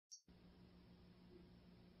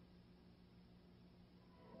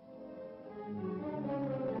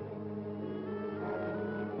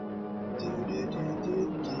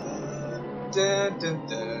Dun, dun,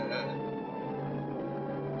 dun.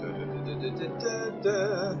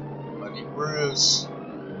 Lenny Bruce.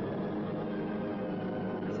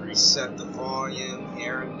 Reset the volume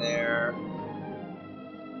here and there.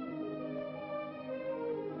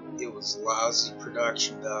 It was lousy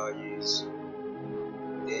production values.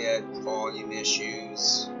 They had volume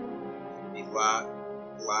issues. It'd be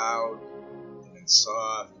loud and then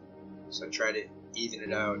soft. So I tried to even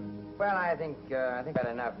it out. Well, I think I've had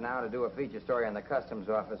enough now to do a feature story on the customs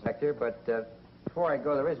office sector, but before I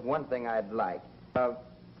go, there is one thing I'd like. Do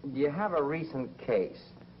you have a recent case?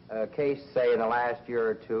 A case, say, in the last year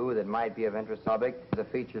or two that might be of interest to the public, the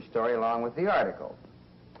feature story along with the article?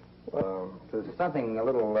 Something a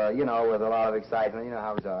little, you know, with a lot of excitement. You know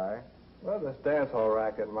how these are. Well, this dance hall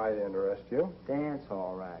racket might interest you. Dance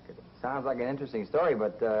hall racket. Sounds like an interesting story,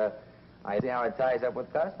 but I see how it ties up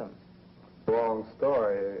with customs. Long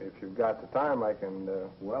story. If you've got the time, I can...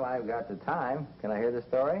 Well, I've got the time. Can I hear the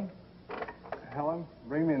story? Helen,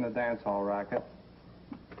 bring me in the dance hall racket.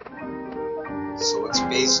 So it's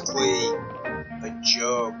basically a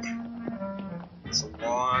joke. It's a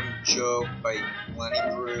long joke by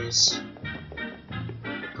Lenny Bruce.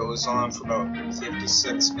 It goes on for about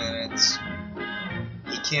 56 minutes.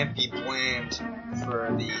 He can't be blamed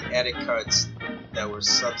for the edit cuts that were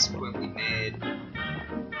subsequently made.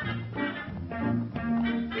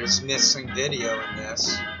 There's missing video in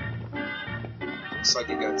this. Looks like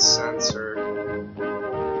it got censored.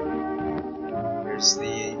 There's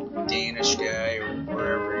the Danish guy or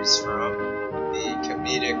wherever he's from. The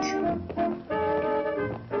comedic.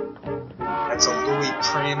 That's a Louis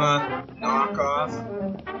Prima knockoff.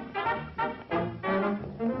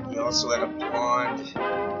 He also had a blonde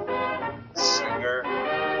singer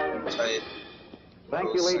type.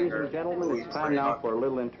 Thank you, ladies and gentlemen. It's time now for a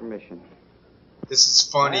little intermission. This is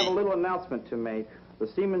funny. I have a little announcement to make. The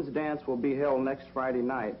Seamen's Dance will be held next Friday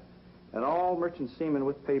night, and all merchant seamen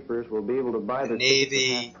with papers will be able to buy their tickets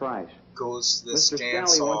at half price. Goes to this Mr.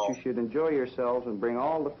 dance Scally hall. wants you should enjoy yourselves and bring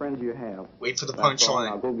all the friends you have. Wait for the That's all. punchline.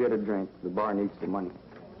 Now go get a drink. The bar needs the money.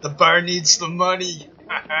 The bar needs the money.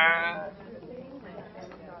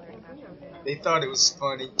 They thought it was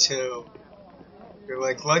funny too. They're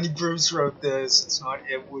like, Lenny Bruce wrote this. It's not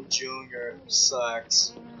Ed Wood Jr. who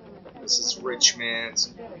sucks. This is rich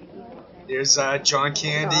man's. There's John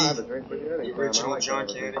Candy, the original John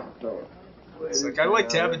Candy. It's like, I'd like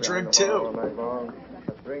to have a drink too.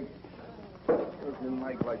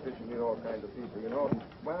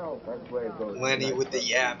 Lenny with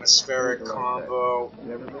the atmospheric combo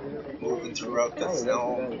moving throughout the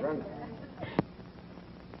film.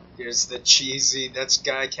 There's the cheesy, that's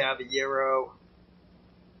Guy Caballero.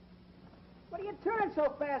 What are you turning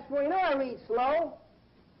so fast for? You know I read slow.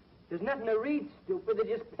 There's nothing to read, stupid.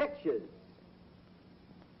 They're just pictures.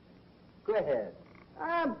 Go ahead.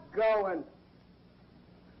 I'm going.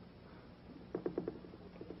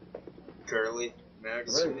 Girly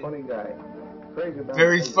magazine. Very funny guy. Crazy about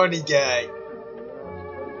Very funny guy.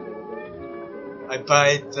 I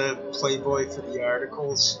buy the Playboy for the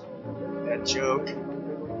articles. That joke.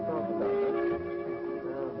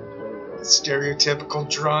 Stereotypical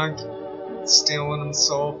drunk. Stealing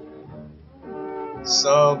himself.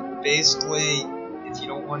 So, basically, if you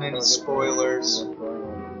don't want any spoilers,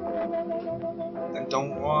 then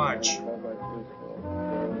don't watch.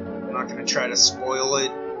 I'm not going to try to spoil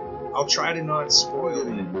it. I'll try to not spoil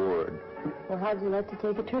it. Bored. Well, how'd you like to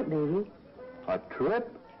take a trip, baby? A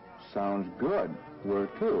trip? Sounds good. Where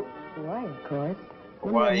to? Hawaii, of course.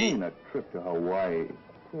 What do you mean, a trip to Hawaii?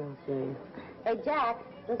 You'll see. Hey, Jack,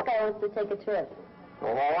 this guy wants to take a trip.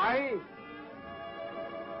 Hawaii?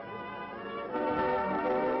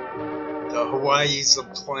 The Hawaii's a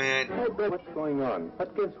plant. Hey, what's going on?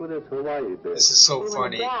 What gives with this Hawaii bit? This is so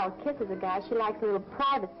funny. When a gal kisses a guy, she likes a little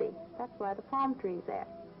privacy. That's why the palm tree's there.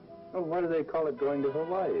 Well, why do they call it going to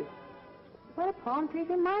Hawaii? What do palm trees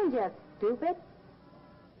remind you of, stupid?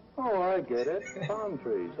 Oh, I get it. Palm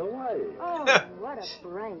trees, Hawaii. Oh, what a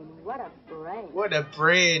brain. What a brain. What a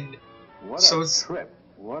brain. What So a trip.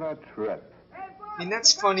 What a trip. I mean,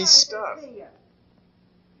 that's funny stuff.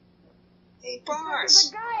 Hey, There's boss.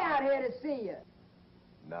 a guy out here to see you.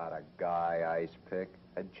 Not a guy, Ice Pick.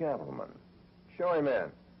 A gentleman. Show him in.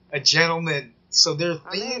 A gentleman. So there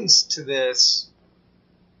are themes to this.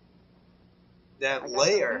 That I got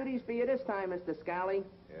layer. some duties for you this time, Mr. Scally.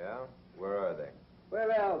 Yeah? Where are they?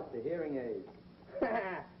 Where else? The hearing aids.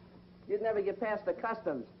 You'd never get past the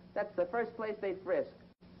customs. That's the first place they'd frisk.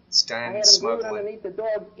 It's I time had him glued smuggling. underneath the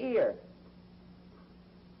dog's ear.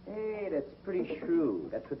 Hey, that's pretty shrewd.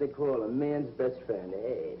 That's what they call a man's best friend.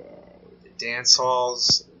 Hey, The dance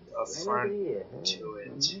hall's a right front over here, huh? to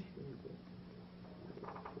it.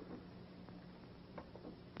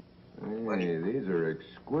 Hey, these are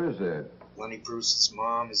exquisite. Lenny Bruce's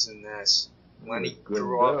mom is in this. Lenny Good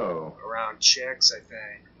grew dough. up around chicks, I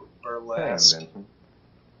think. Hey, Burlesque. Vincent.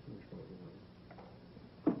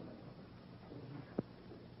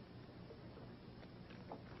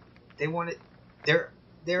 They want it. They're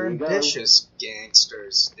Here you go. ambitious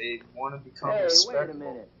gangsters. They want to become Hey, wait a respectable.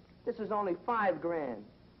 minute. This is only $5,000.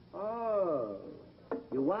 Oh.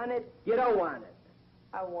 You want it? You don't want it.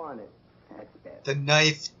 I want it. That's it. The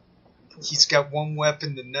knife. He's got one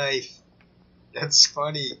weapon, the knife. That's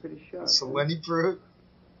funny. Pretty sharp. So huh? Lenny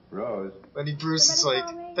Bruce is Somebody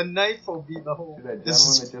call me? like, the knife will be the whole. See that This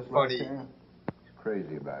gentleman is that just funny. left here? He's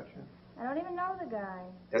crazy about you. I don't even know the guy.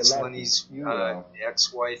 That's Hey, Lenny's you know.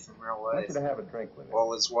 ex-wife in real I want life. you to have a drink with him.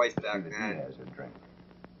 Well, his wife See back that he then. has a drink.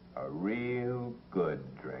 A real good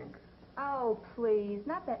drink. Oh, please.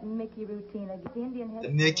 Not that Mickey routine again. The Indian head. The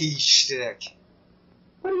Mickey shtick.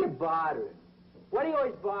 What are you bothering? What are you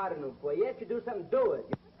always bothering him for? You have to do something, do it.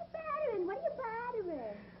 Battering. What are you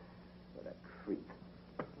battering? What a creep.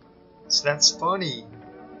 So that's funny.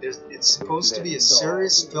 It's supposed to be a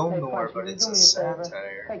serious film noir, but it's a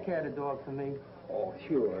satire. Take care of the dog for me. Oh,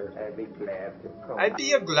 sure. I'd be glad to come. I'd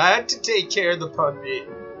be glad to take care of the puppy.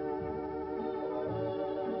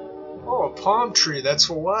 Oh, a palm tree. That's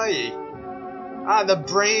Hawaii. Ah, the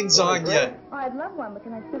brains on you. Oh, I'd love one, but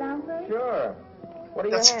can I sit down first? Sure. What do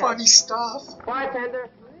you That's have? funny stuff. Bartender.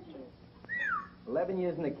 11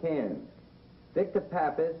 years in the can. Victor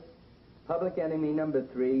Pappas, public enemy number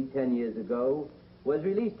 3, 10 years ago, was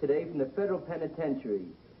released today from the federal penitentiary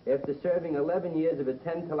after serving 11 years of a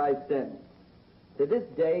 10-to-life sentence. To this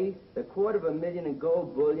day, the $250,000 in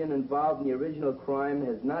gold bullion involved in the original crime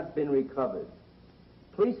has not been recovered.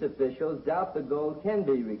 Police officials doubt the gold can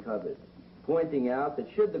be recovered, pointing out that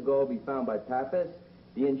should the gold be found by Pappas,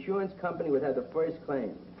 the insurance company would have the first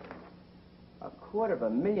claim.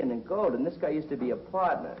 $250,000 in gold, and this guy used to be a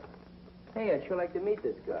partner. Hey, I'd sure like to meet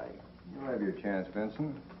this guy. You'll have your chance,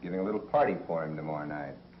 Vincent. Giving a little party for him tomorrow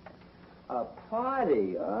night. A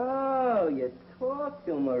party? Oh, you talked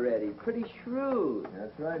to him already. Pretty shrewd.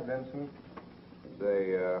 That's right, Vincent.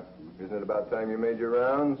 Say, isn't it about time you made your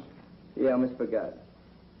rounds? Yeah, I almost forgot.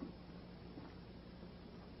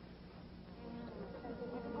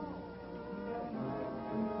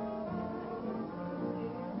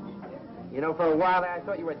 You know, for a while there, I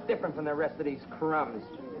thought you were different from the rest of these crumbs.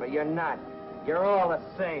 But you're not. You're all the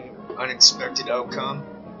same. Unexpected outcome.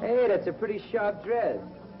 Hey, that's a pretty sharp dress.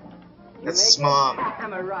 You That's his make it? mom.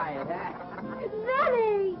 I'm a riot, huh?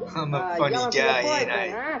 Lenny! I'm a funny yelling for your guy, ain't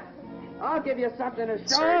boyfriend, I? huh? I'll give you something to show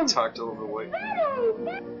Sorry, I him. talked over way.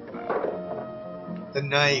 Lenny! The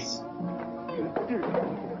knife.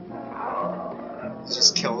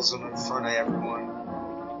 Just kills him in front of everyone.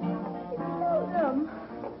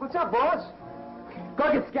 What's up, boss?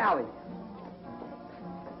 Go get Scally.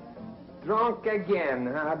 Drunk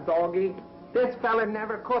again, huh, doggy? This fella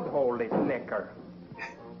never could hold his liquor.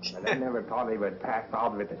 But I never thought he would pass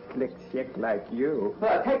out with a slick chick like you.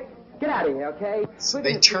 Look, hey, get out of here, okay? So We're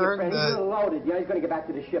they gonna see your turn friend. He's a the- little loaded. You know, he's going to get back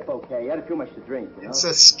to the ship, okay? He had too much to drink, you know? It's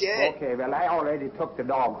a skit. Okay, well, I already took the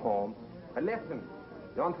dog home. But listen,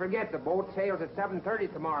 don't forget the boat sails at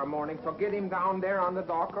 7:30 tomorrow morning, so get him down there on the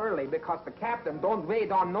dock early, because the captain don't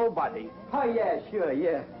wait on nobody. Oh, yeah, sure,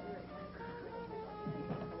 yeah.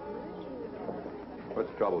 What's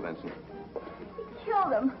the trouble, Vincent?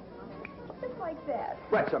 Killed him. Just like that.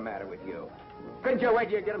 What's the matter with you? Couldn't you wait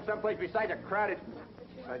till you get him someplace besides a crowded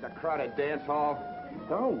dance hall?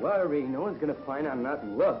 Don't worry. No one's going to find out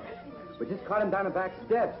nothing. Look, we just caught him down the back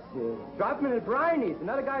steps. Dropped him in the brinies.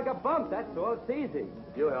 Another guy got bumped. That's all. It's easy.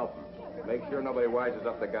 You help him. Make sure nobody wises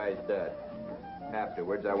up the guy's dead.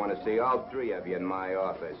 Afterwards, I want to see all 3 of you in my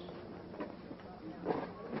office.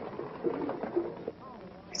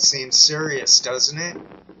 It seems serious, doesn't it?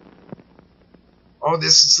 Oh,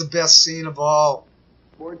 this is the best scene of all.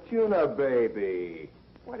 Fortuna, baby.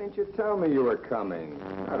 Why didn't you tell me you were coming?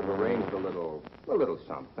 I'd have arranged a little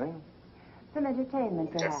something. Some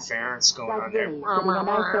entertainment, perhaps. Interference going Like on there. Vinny, sitting on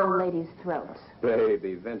nice old lady's throat.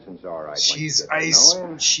 Baby, Vincent's all right. She's Once you get to ice. know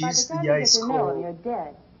him. By She's the time the you get ice to know him, cold. you're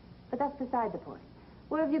dead. But that's beside the point.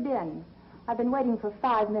 Where have you been? I've been waiting for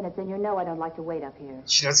 5 minutes, and you know I don't like to wait up here.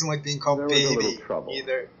 She doesn't like being called There was a baby little trouble.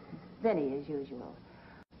 either. Vinny, as usual.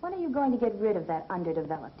 When are you going to get rid of that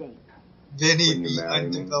underdeveloped ape? Vinny Wouldn't you the marry me?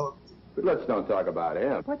 undeveloped. But let's don't talk about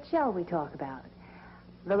him. What shall we talk about?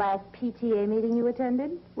 The last PTA meeting you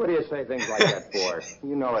attended? What do you say things like that for?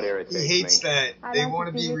 You know it irritates He hates me. that. I'd They like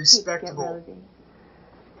want to see be your cheeks get respectable.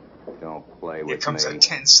 rosy. Don't play Here with comes me. a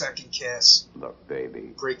 10-second kiss. Look,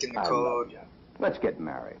 baby. Breaking the I love code. you. Let's get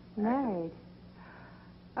married. Married?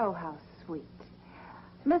 Oh, how sweet.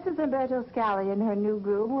 Mrs. Umberto Scali and her new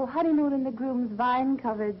groom will honeymoon in the groom's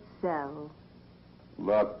vine-covered cell.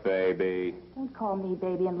 Look, baby. Don't call me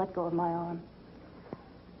baby and let go of my arm.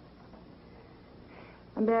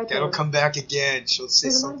 Umberto, That'll come back again. She'll say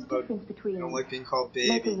there's a something lot of about, difference between I don't like being called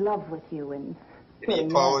making baby. love with you and And he getting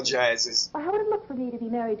married. apologizes. Well, how would it look for me to be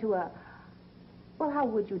married to a... Well, how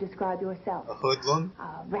would you describe yourself? A hoodlum?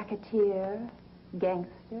 A racketeer?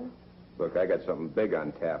 Gangster? Look, I got something big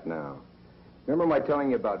on tap now. Remember my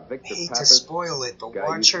telling you about I Victor hate to Pappas? spoil it, but Guy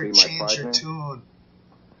watch used to her be my change her partner? tune.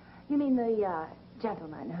 You mean the,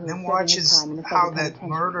 gentleman who... And then watch how that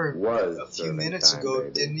murder Was a few serving minutes time, ago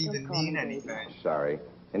baby. didn't even Don't call mean me baby. anything. Sorry.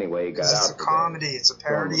 Anyway, he got Because out it's a today. comedy, it's a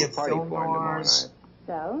parody Throwing a of party film for him tomorrow noirs. night.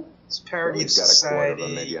 So? It's a parody of He's got society.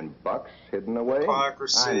 $250,000 hidden away.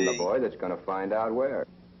 Hypocrisy. I'm the boy that's going to find out where.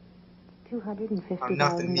 $250,000. How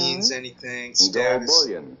nothing means anything. Gold Status.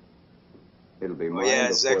 bullion. It'll be Oh mine yeah,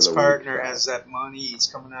 his before the ex-partner week's has out. that money. He's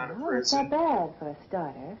coming out of Oh, it's not prison. bad for a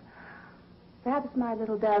starter. Perhaps my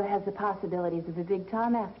little dove has the possibilities of a big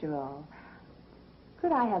time after all.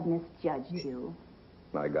 Could I have misjudged you?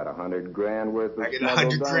 I got $100,000 worth of I got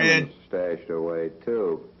smuggled $100,000. diamonds stashed away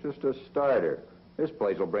too. Just a starter. This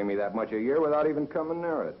place will bring me that much a year without even coming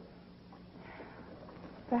near it.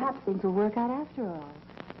 Perhaps things will work out after all,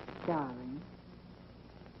 darling.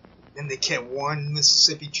 And they get 1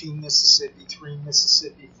 Mississippi, 2 Mississippi, 3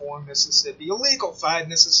 Mississippi, 4 Mississippi. Illegal. 5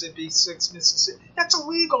 Mississippi, 6 Mississippi. That's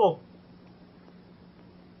illegal.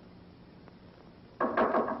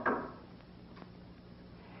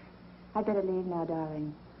 I better leave now,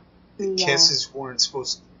 darling. The kisses weren't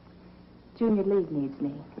supposed to... Junior League needs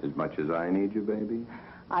me. As much as I need you, baby.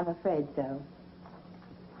 I'm afraid so.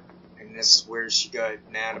 And this is where she got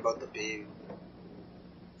mad about the baby.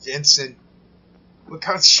 Vincent, look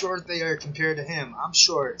how short they are compared to him. I'm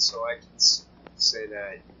short, so I can say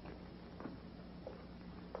that.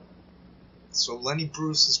 So Lenny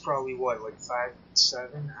Bruce is probably what, like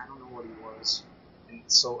 5'7"? I don't know what he was. And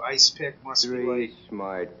so Ice Pick must be Three like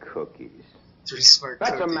smart cookies. 3 smart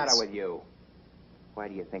What's cookies. the matter with you? Why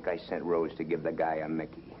do you think I sent Rose to give the guy a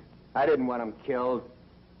Mickey? I didn't want him killed.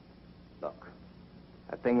 Look,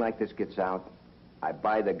 a thing like this gets out, I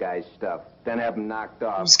buy the guy's stuff, then have him knocked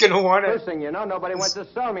off. Who's gonna want First it? thing you know, nobody wants to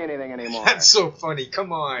sell me anything anymore. That's so funny.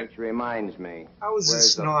 Come on. Which reminds me, How is where's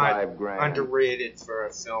this the not $5,000? underrated for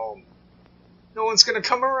a film? No one's gonna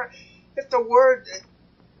come around. If the word,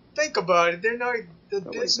 think about it. They're not the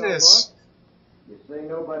business. You say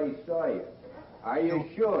nobody saw you. Are you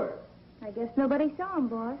sure? I guess nobody saw him,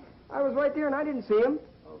 boss. I was right there and I didn't see him.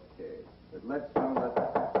 Okay. But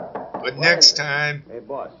But next time, Hey,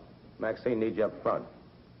 boss. Maxine needs you up front.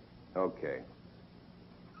 Okay.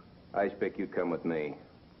 Ice Pick, you come with me.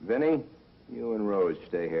 Vinny, you and Rose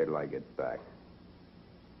stay here till I get back.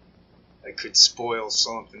 I could spoil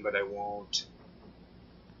something, but I won't.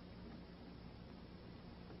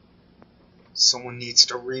 Someone needs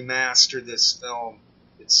to remaster this film.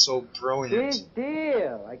 It's so brilliant. Big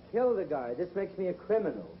deal. I killed a guy. This makes me a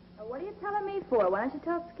criminal. What are you telling me for? Why don't you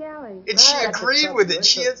tell Scally? And she That's agreed the with trouble. it.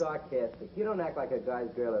 She You're had... so sarcastic. You don't act like a guy's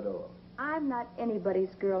girl at all. I'm not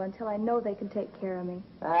anybody's girl until I know they can take care of me.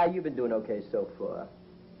 Ah, you've been doing okay so far.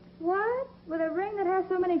 What? With a ring that has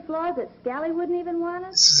so many flaws that Scally wouldn't even want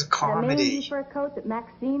it? This is a And a mangy comedy. fur coat that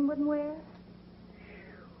Maxine wouldn't wear?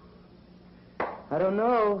 I don't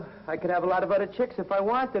know. I could have a lot of other chicks if I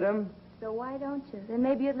wanted them. So why don't you? Then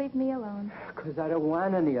maybe you'd leave me alone. Because I don't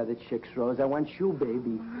want any other chicks, Rose. I want you,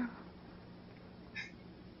 baby.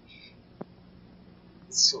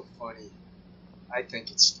 It's so funny. I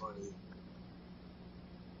think it's funny.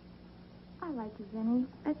 I like you, Vinny.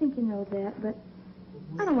 I think you know that, but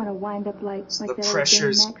I don't want to wind up like The that old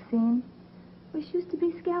pressures- dame Maxine. We used to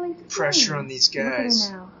be Scally's friends. Pressure on these Look at her guys.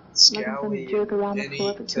 now. Scally Letting some jerk around the and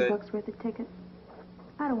floor for Vinny $2 worth of tickets.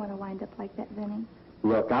 I don't want to wind up like that, Vinny.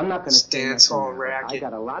 Look, I'm not going to say Dance nothing hall now. racket. I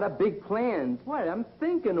got a lot of big plans. What? I'm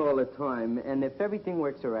thinking all the time. And if everything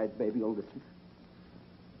works all right, baby, you'll listen.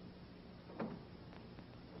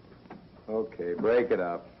 Okay, break it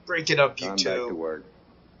up. Break it up, you I'm back to two. work.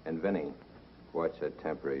 And Vinny, watch that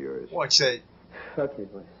temper of yours. Watch that. Okay,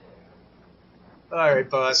 boys. Alright,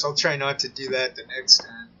 boss. I'll try not to do that the next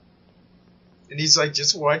time. And he's like,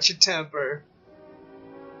 just watch your temper.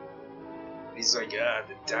 And he's like, the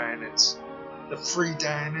diamonds. The free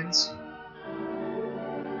diamonds.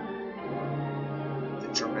 The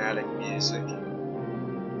dramatic music.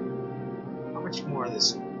 How much more of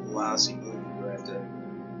this lousy movie do I have to...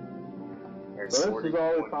 Alright, So this is all we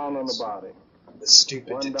 41 found on the minutes. body. The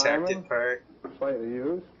stupid One detective diamond. part. Slightly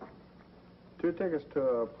used. 2 tickets to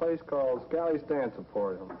a place called Scally's Dance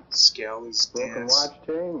Emporium. Scally's Broken Dance watch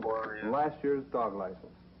chain Emporium. and last year's dog license.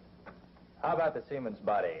 How about the seaman's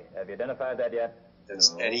body? Have you identified that yet?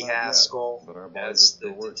 That's No, Eddie not yet, Haskell but our boys are as still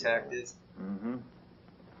the working detective. Mm-hmm.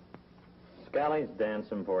 Scally's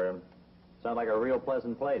Dance Emporium. Sounds like a real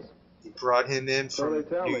pleasant place. He brought him in So from they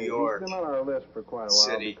tell New me York. he's been on our list for quite a while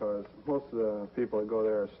City. because most of the people that go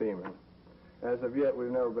there are seamen. As of yet,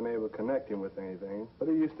 we've never been able to connect him with anything, but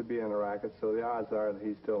he used to be in the racket, so the odds are that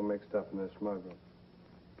he's still mixed up in this smuggling.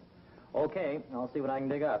 Okay, I'll see what I can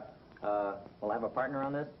dig up. We'll have a partner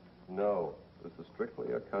on this? No, this is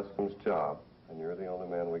strictly a customs job, and you're the only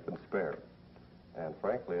man we can spare. And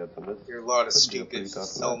frankly, Edson, this There are a lot of could be a stupid pretty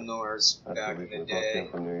tough film matter. noirs That's back the in the reason we brought day. him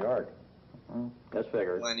from New York. Just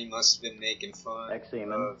figures. Lenny must have been making fun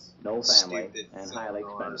Ex-seaman, of no family, stupid and film highly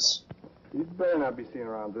noirs. You'd better not be seen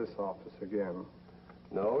around this office again.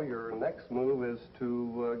 No, your next move is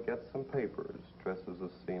to get some papers, dress as a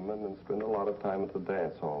seaman, and spend a lot of time at the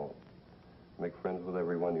dance hall. Make friends with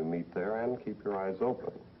everyone you meet there, and keep your eyes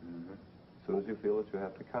open. As soon as you feel that you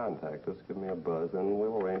have to contact us, give me a buzz, and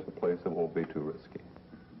we'll arrange a place that won't be too risky.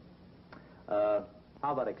 How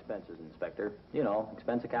about expenses, Inspector? You know,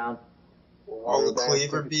 expense account. Will Walla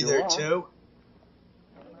Cleaver be there too?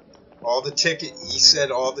 All the ticket. He said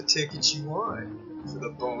all the tickets you want for the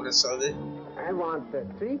bonus of it. I want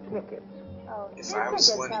 3 tickets. Oh, If three I was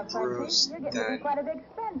tickets, Lenny now, Frenchie. Bruce, You're getting to be then quite a big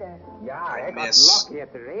spender. Yeah, I got miss. lucky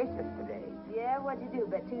at the races today. Yeah, what'd you do?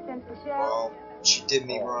 Bet 2 cents a show? Well, she did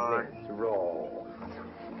me wrong. Miss Roll.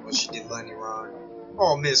 Well, she did Lenny wrong.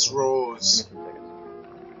 Oh, Miss Rose.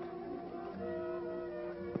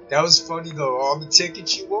 That was funny though. All the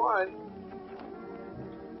tickets you want.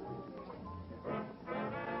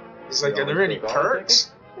 He's like, are there any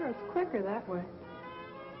perks? Sure, it's quicker that way.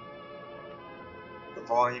 The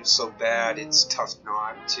volume's so bad, it's tough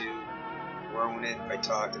not to ruin it by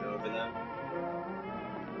talking over them.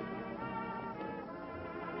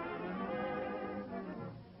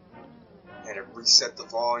 Had to reset the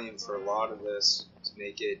volume for a lot of this to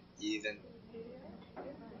make it even.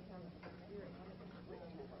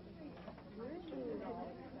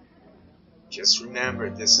 Just remember,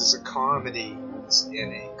 this is a comedy, and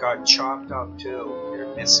it got chopped up too.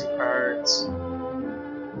 There are missing parts.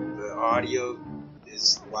 The audio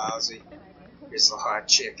is lousy. Here's the hot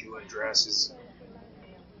chick who undresses.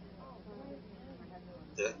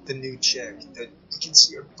 The new chick. You can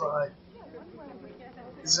see her butt.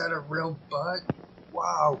 Is that a real butt?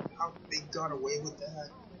 Wow, how they got away with that?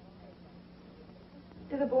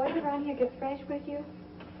 Do the boys around here get fresh with you?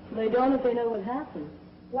 They don't if they know what happened.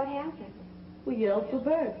 What happened? We yelled for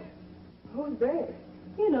Bert. Who's Bert?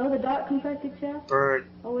 You know, the dark-complected chap. Bird.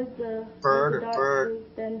 Always Bird or dark Bird.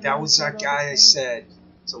 suit, then That was that all guy the I time. said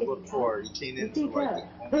to look It's for. tough. He came You in see, for like tough.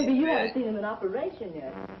 only Maybe a you minute. haven't seen him in operation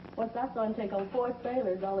yet. Once I saw him take on 4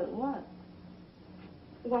 sailors all at once.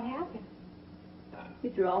 What happened? He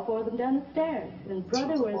threw all 4 of them down the stairs. And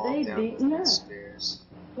brother, Threw were them all they down beaten the up. stairs.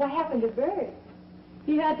 What happened to Bert?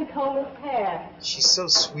 He had to comb his hair. She's so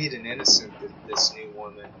sweet and innocent, this new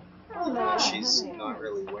woman. Oh, no. She's not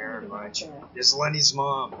really wearing much. There's Lenny's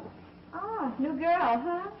mom. Ah, new girl,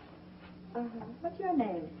 huh? Uh-huh. What's your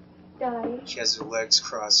name? Dottie. She has her legs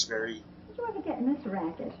crossed very... Did you ever get in this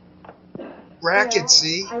racket? Racket, Well,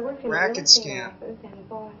 see? I worked in a Racket real estate scam. office and a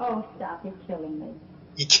boss. Oh, stop. You're killing me.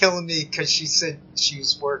 You're killing me because she said she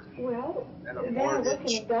was working Well, at a then I worked in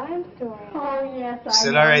mortgage. a dime store. Oh, yes, I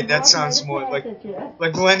Said, know. alright, that Boss sounds made a more pass like... at you.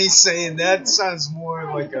 Like Lenny's saying, that sounds more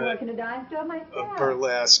I like used to work in a dime store a myself.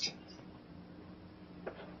 burlesque.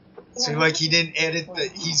 So like he didn't edit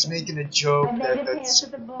that he's making a joke I made a pass that's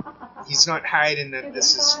at the boss. he's not hiding that You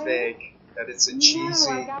this get is fired? fake, that it's a No, I cheesy.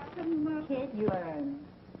 got some more kid you earn.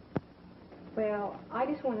 Well, I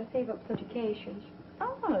just want to save up for vacations.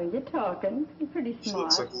 Oh, you're talking. You're pretty She smart.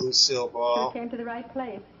 looks like Lucille Sure Ball. came to the right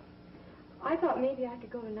place. I thought maybe I could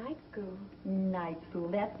go to night school. Night school,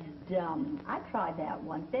 that's dumb. I tried that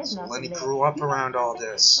once. There's So nothing Lenny there. grew up You know around all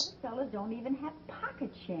something? this. Those fellas don't even have pocket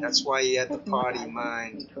change. That's why he had the This potty guy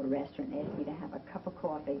mind. took me to a restaurant and asked me to have a cup of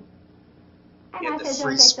coffee. He And had I the said, don't they serve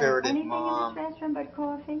free-spirited anything mom. in this restaurant but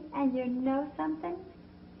coffee? And you know something?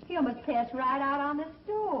 He almost passed right out on the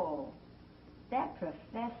stool. That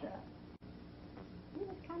professor. He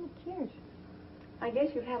was kind of cute. I guess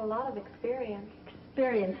you've had a lot of experience.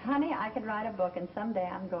 Experience, honey, I could write a book, and someday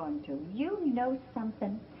I'm going to. You know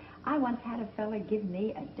something? I once had a fella give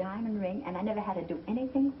me a diamond ring, and I never had to do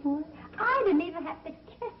anything for it. I didn't even have to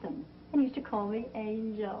kiss him. And he used to call me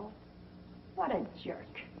Angel. What a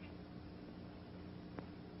jerk.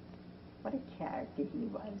 What a character he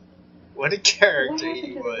was. What a What character happened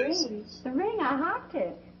he to the was. ring? The ring, I hocked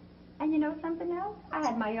it. And you know something else? I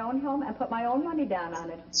had my own home and put my own money down on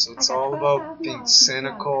it. So it's all about being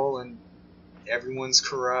cynical and everyone's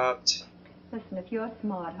corrupt. Listen, if you're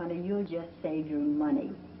smart, honey, you'll just save your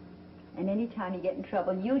money. And anytime you get in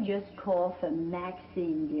trouble, you just call for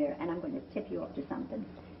Maxine, dear. And I'm going to tip you off to something.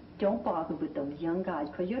 Don't bother with those young guys,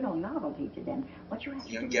 because you're no novelty to them. What you have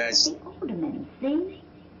to do is the older men, see?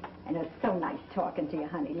 And it's so nice talking to you,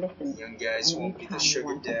 honey. Listen. Young guys won't be the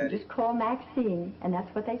sugar daddy. Just call Maxine, and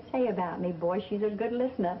that's what they say about me. Boy, she's a good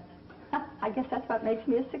listener. I guess that's what makes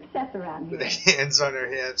me a success around here. With their hands on her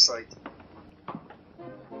hips, like...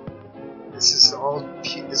 This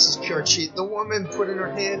is pure cheat. The woman putting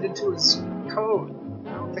her hand into his coat.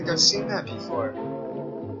 I don't think I've seen that before.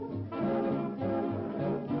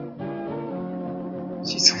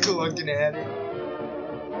 She's like looking at it.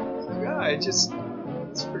 Yeah,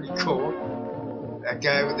 it's pretty cool. That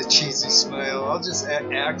guy with the cheesy smile. I'll just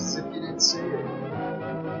act as if you didn't see it.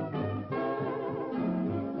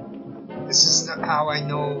 This is not how I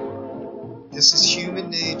know. This is human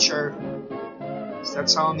nature.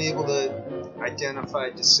 That's how I'm able to identify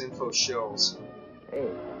disinfo shows. Hey,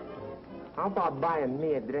 how about buying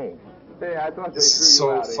me a drink? Hey, I thought they This is threw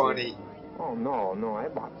you out so of funny. here. Oh, no, I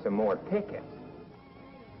bought some more tickets.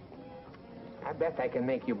 I bet I can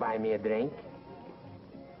make you buy me a drink.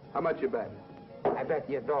 How much you bet? I bet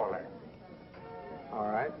you $1. All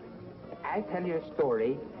right. I tell you a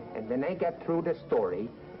story, and when I get through the story,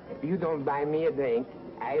 if you don't buy me a drink,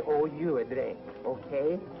 I owe you a drink,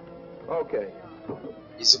 okay? Okay.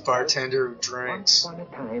 He's a bartender who drinks Once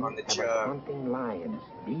upon a time, on the I was job. hunting lions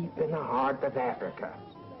deep in the heart of Africa.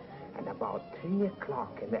 And about 3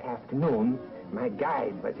 o'clock in the afternoon, my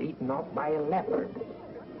guide was eaten up by a leopard.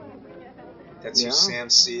 That's who Sam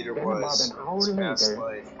Cedar Then was. about an hour His past later,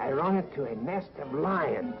 life. I run into a nest of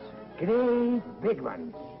lions, great big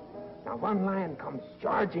ones. Now one lion comes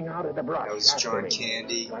charging out of the brush. That was after John me.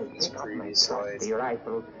 Candy So I in his pick up my previous life. trusty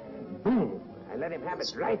rifle, and boom! I let him have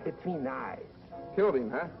it right between the eyes. Killed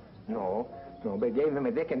him, huh? No, but gave him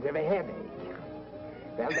a dickens of a headache.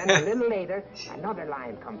 Well, then a little later, another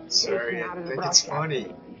lion comes Sorry, chasing out of I the think brush it's funny. after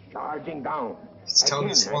me. He's charging down. He's telling Again,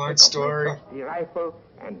 this I long pick up story. my trusty rifle,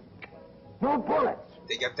 and no bullets.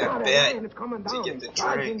 They got Now that the bet lion is coming down. to get the He's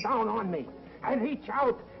charging drink. down on me. I reach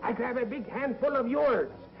out, I grab a big handful of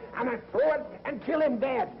yours, and I throw it and kill him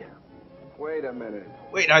dead. Wait a minute.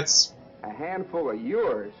 Wait, that's... A handful of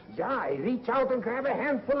yours? Yeah, I reach out and grab a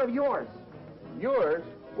handful of yours. Yours?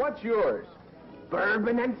 What's yours?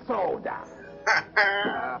 Bourbon and soda.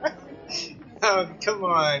 Oh, come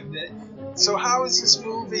on. So how is this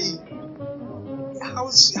movie...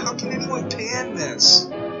 How can anyone pan this?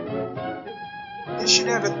 It should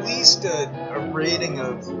have at least a rating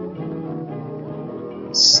of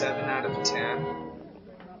 7 out of 10.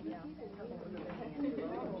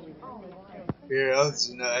 Here, I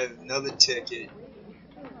have another ticket.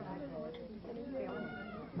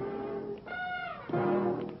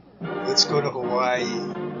 Let's go to Hawaii.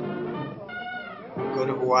 Go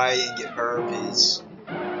to Hawaii and get herpes.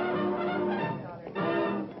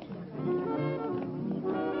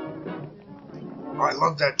 Oh, I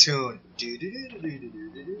love that tune.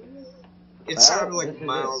 It sounded like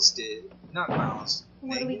Miles did. Not Miles.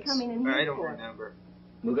 What are we coming in here I don't for? remember.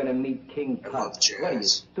 We're gonna meet King I Cup. love What are you,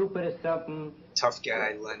 jazz. stupid or something? Tough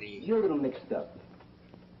guy, Lenny. You're a little mixed up.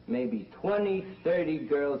 Maybe 20, 30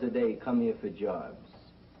 girls a day come here for jobs.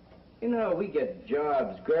 You know, we get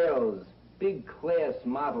jobs, girls, big class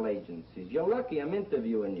model agencies. You're lucky I'm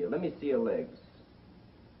interviewing you. Let me see your legs.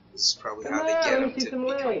 This is probably Come how they on, get let him me see to some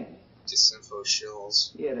become legs. disinfo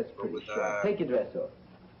shills. Yeah, that's But pretty with, sharp. Take your dress off.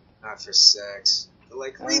 not for sex. They're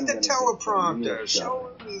like, I'm read the gonna get some teleprompter. real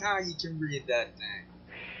Show me how you can read that thing.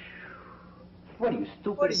 What are you,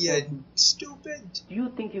 stupid? What are or you, something? stupid? Do you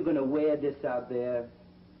think you're gonna wear this out there?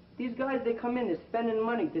 These guys, they come in, they're spending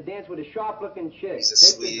money to dance with a sharp-looking chick. He's a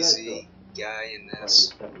Take your dress sleazy guy in off.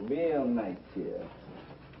 this. Something real nice here.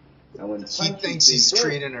 And when He punches thinks he's do this,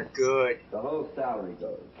 treating her good. the whole salary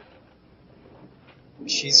goes.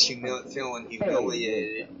 She's feeling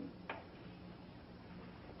humiliated.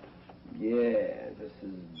 Yeah, this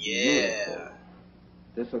is Yeah. beautiful.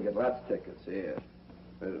 This will get lots of tickets, yeah.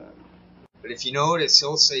 But if you notice,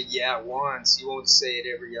 he'll say yeah once. He won't say it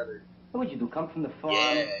every other. What would you do, come from the farm?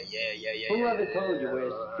 Yeah. Whoever told you wear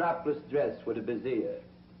a strapless dress with a brassiere?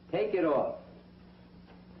 Take it off.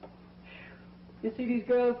 You see these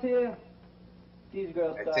girls here? These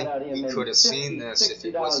girls I start think out here we making could have seen $50, this if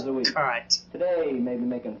it $60 was a week. cut. Today, maybe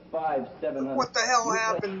making $500, $700. What the hell You play-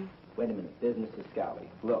 happened? Wait a minute, there's Mr. Scally.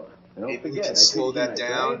 Look, and don't Maybe we forget, can I slow treated you that nice,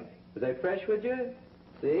 down. right? Was I fresh with you?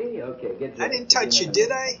 See? Okay, get I dressed. didn't touch you,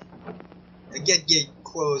 did I? I get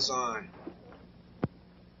clothes on.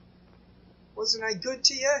 Wasn't I good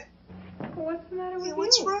to you? What's the matter with you?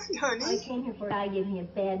 What's wrong, honey? I came here for a guy giving me a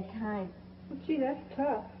bad time. Well, gee, that's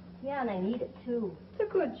tough. Yeah, and I need it, too. It's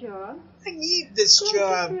a good job. I need this Go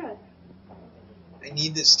job. ahead. I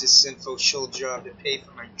need this disinfo show job to pay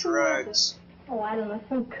for my drugs. Oh, I don't know,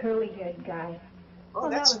 some curly-haired guy. Oh,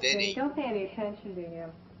 that's that was Vinny. great. Don't pay any attention to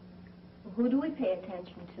him. Who do we pay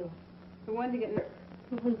attention to? The one to get...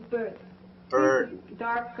 Who's Bert? Bird.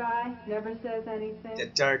 Dark guy, never says anything.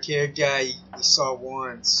 That dark-haired guy you saw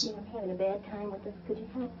once. Yeah, I'm having a bad time with this. Could you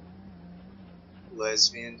help?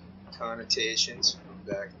 Lesbian connotations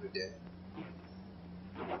from back in the day.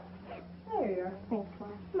 There you are. Thanks, Marr.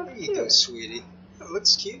 Look There you cute. go, sweetie. That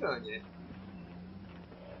looks cute on you.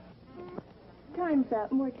 Time's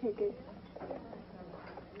up. More tickets.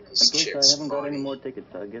 This I guess chick's I haven't got funny. any more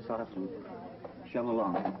tickets. I guess I'll have to shovel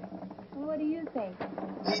along. Well, what do you think? You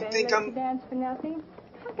Gonna think let I'm... you dance for nothing?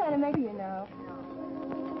 I gotta make you know.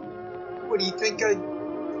 What do you think I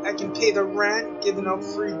can pay the rent giving out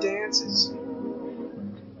free dances?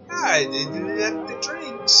 I didn't have the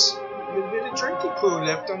drinks. A little bit of drinky poo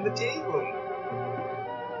left on the table.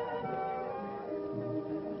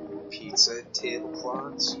 Pizza,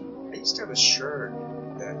 tablecloths. I used to have a shirt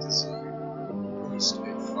with that design. It used to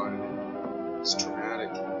make fun of me. It was traumatic.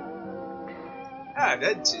 Ah,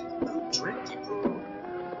 that did good drinky poo.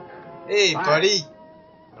 Hey, buddy.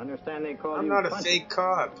 Understand they call I'm you not a Punchy. fake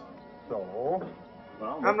cop. So?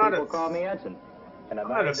 Well, I'm most not people a- call me Edson. Can I I'm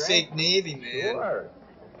buy not you a drink? fake Navy man. Sure.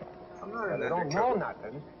 I'm not But an I don't know undercover.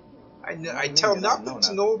 nothing. I tell you don't know nothing to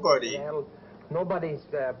nothing? nobody. Well, nobody's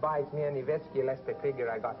buys me any whiskey unless they figure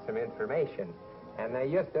I got some information. And I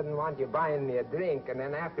just didn't want you buying me a drink and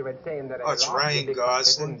then afterwards saying that Oh, I it's robbed Ryan you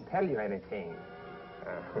because Gosling. I didn't tell you anything.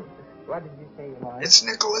 What did you say you was? It's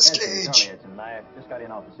Nicolas Edson, Cage. Charlie Edson. I just got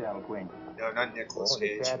in off the Seattle Queen. No, not Nicolas Oh, the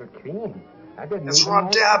Cage. Seattle Queen. I didn't That's even Rob know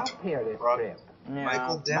it Depp. stopped here this Rob- trip. Yeah,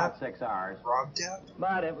 Michael Depp? about 6 hours. Rob Depp?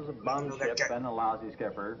 But it was a bum know that ship guy. and a lousy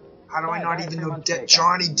skipper. How do I Besides, not had even 3 know months pay cut.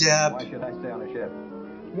 Johnny Why Depp? should I stay on a ship?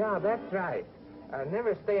 Yeah, that's right.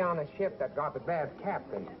 Never stay on a ship that got a bad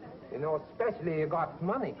captain. You know, especially you got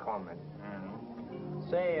money coming.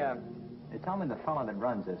 Say, they tell me the fellow that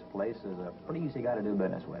runs this place is a pretty easy guy to do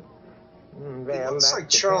business with. Well, looks that like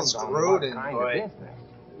Charles depends on Grodin, what kind but- of business.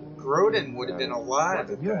 Grodin would have been alive What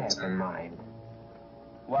did at you that have in time. mind?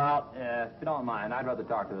 Well, if you don't mind, I'd rather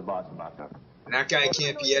talk to the boss about that. And that guy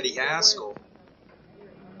can't be Eddie Haskell.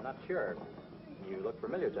 I'm not sure. You look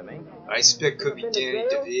familiar to me. I suspect could be Danny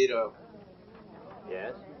DeVito.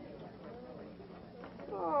 Yes?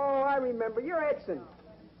 Oh, I remember. You're Edson.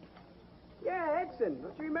 Yeah, Edson.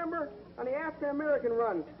 Don't you remember? On the African-American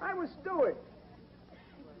run. I was steward.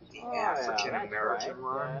 The African American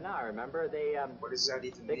run. now I remember. What does that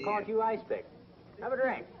even They mean? called you Ice Pick. Have a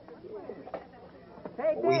drink.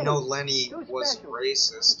 Hey, We Danny, know Lenny two was specials.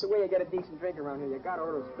 racist. That's the way you get a decent drink around here. You gotta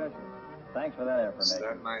order a special. Thanks for that So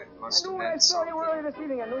information. that might, I must knew have when I meant saw you something. earlier this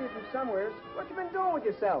evening. I knew you from somewheres. What you been doing with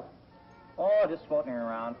yourself? Oh, just floating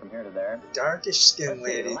around from here to there. Darkish skin Let's see,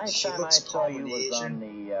 lady. the last She time looks I saw you was on Polynesian.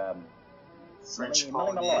 the French Millie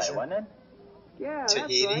Malloy, Polynesian. wasn't it? Yeah, that's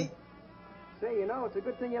Tahiti. right. Say, you know, it's a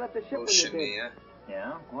good thing you left the ship when you did. Oceania.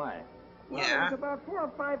 Yeah. Why? Well, Yeah. there's about 4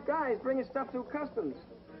 or 5 guys bringing stuff through customs.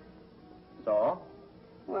 So?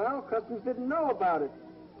 Well, customs didn't know about it.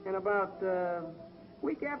 And about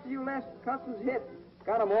week after you left, customs hit.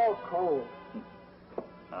 Got them all cold.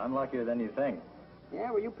 I'm luckier than you think.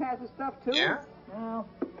 Yeah, well, you pass the stuff too? Yeah? Well,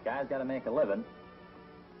 guys got to make a living.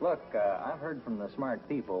 Look, I've heard from the smart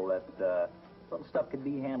people that little stuff could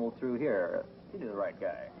be handled through here. You do the right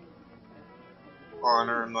guy.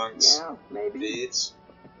 Honor amongst Yeah, maybe. thieves.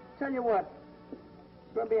 Tell you what,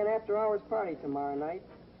 it's going to be an after-hours party tomorrow night.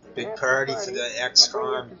 Big After party the for party, the I'll bring you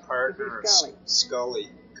ex-con up to partner of see Scully. Scully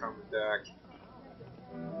coming back.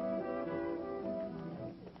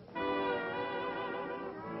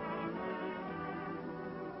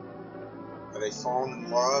 Are they falling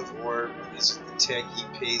in love, or is it the tick he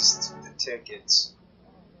pays the tickets?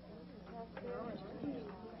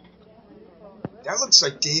 That looks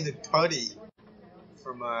like David Putty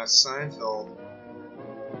from Seinfeld.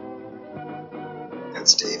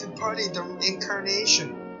 That's David Putty, the incarnation.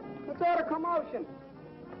 What's all the commotion?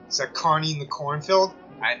 Is that Connie in the cornfield?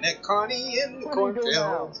 I met Connie in the What do you do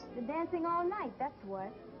cornfield. The dancing all night, that's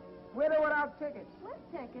what. With or without tickets? With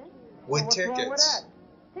tickets. With What's wrong with tickets. that?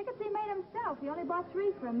 Tickets he made himself. He only bought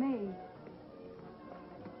 3 from me.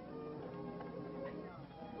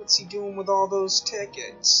 What's he doing with all those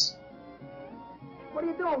tickets? What are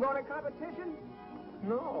you doing, going to competition?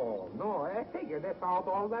 No, I figured this out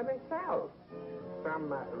all by myself.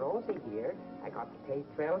 From Rosie here, I got to pay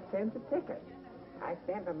 12 cents a ticket. I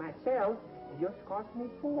stand for myself, it just cost me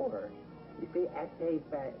 4. You see, I paid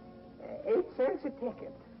 8 cents a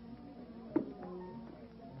ticket.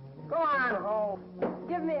 Go on home.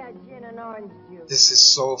 Give me a gin and orange juice. This is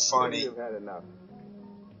so funny. You've had enough.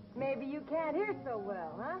 Maybe you can't hear so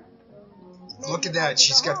well, huh? Look at that.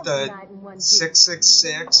 She's got the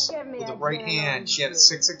 666 with the right hand. She had a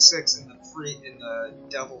 666 in the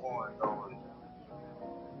devil horn going.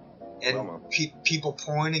 And people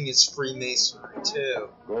pointing is Freemasonry too.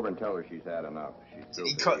 Go over and tell her she's had enough.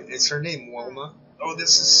 Is her name Wilma? Oh,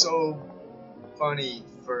 this is so funny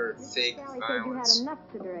for fake violence. You had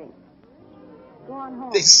enough to drink. Go on home.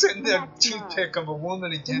 They send the toothpick of a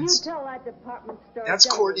woman against. You tell that department store. That's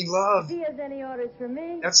Courtney Love. If he has any orders for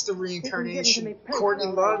me, that's the reincarnation. Courtney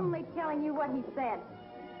Love. I'm only telling you what he said.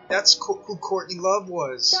 That's who Courtney Love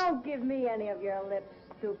was. Don't give me any of your lips,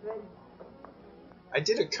 stupid. I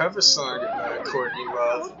did a cover song about Courtney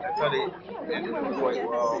Love. I thought it ended quite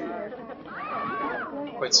well.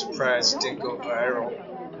 Quite surprised it didn't go viral.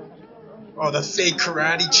 Oh, the fake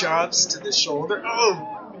karate chops to the shoulder.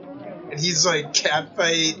 Oh! And he's like, cat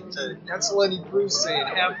fight. That's Lenny Bruce saying,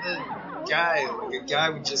 have the guy. Like a guy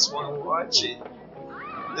would just want to watch it.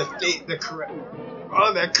 The karate.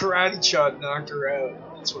 Oh, that karate chop knocked her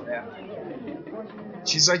out. That's what happened.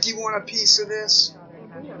 She's like, you want a piece of this?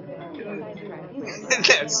 And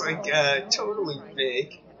that's like totally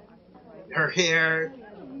fake. Her hair,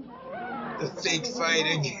 the fake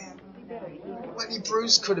fighting. Lenny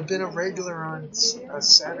Bruce could have been a regular on a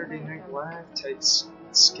Saturday Night Live type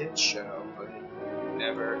skit show, but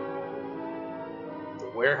never.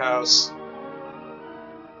 The Warehouse.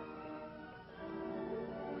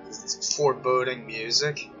 It's foreboding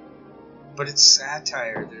music, but it's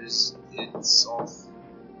satire. It's all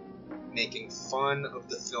making fun of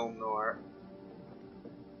the film noir.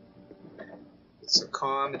 It's a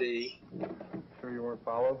comedy. Sure you weren't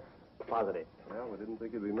followed? Positive. Well, we didn't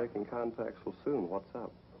think you'd be making contact so soon. What's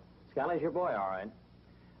up? Scally's your boy, all right.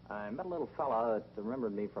 I met a little fella that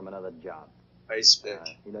remembered me from another job. Ice pick.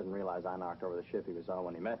 He doesn't realize I knocked over the ship he was on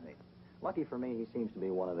when he met me. Lucky for me, he seems to be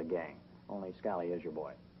one of the gang. Only Scally is your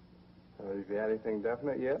boy. Have you had anything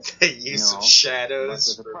definite yet? They use some shadows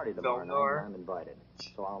there's a for party tomorrow film night, noir. and I'm invited,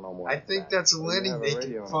 so I'll know more. I think that's Lenny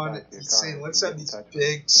making fun. He's saying, let's have these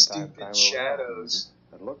big, stupid shadows.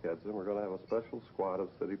 And look, Edson, we're going to have a special squad of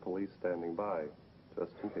city police standing by,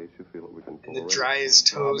 just in case you feel that we can pull And the dry as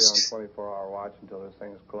toast. I'll be on 24-hour watch until this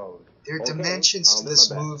thing's closed. There are dimensions to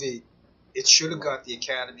this movie. It should have got the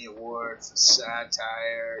Academy Award for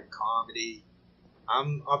satire, comedy.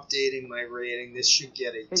 I'm updating my rating. This should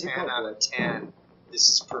get a 10 out of 10. This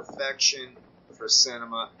is perfection for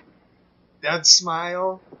cinema. That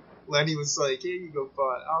smile, Lenny was like, here you go,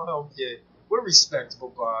 bud. I'll help you. We're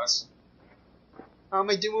respectable, boss. How am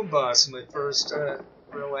I doing, boss, in my first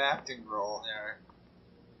real acting role there?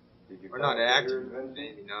 Or not acting,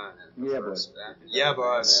 maybe not. First acting. Yeah,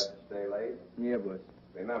 boss. Stay late? Yeah, boss.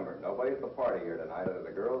 Remember, nobody's at the party here tonight other than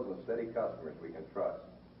the girls and steady customers we can trust.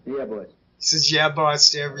 Yeah, boss. He says, yeah, boss,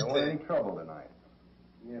 to Don't want any everything. trouble tonight.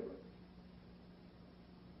 Yeah, boss.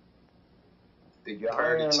 Did you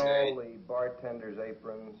Party iron tonight. all the bartenders'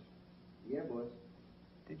 aprons? Yeah, boss.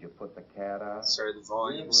 Did you put the cat out? Sorry, the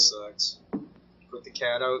volume sucks. Put the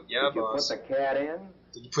cat out? Yeah, Did you boss. put the cat in?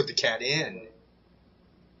 Did you put the cat in?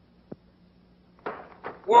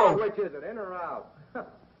 Whoa! Whoa! Which is it, in or out?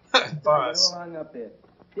 Boss. Go along up there.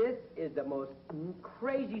 This is the most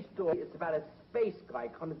crazy story. It's about a space guy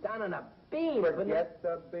comes down on a beam. Forget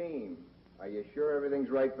the beam. Are you sure everything's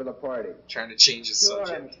right for the party? Trying to change the Sure,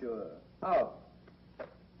 subject. I'm sure. Oh,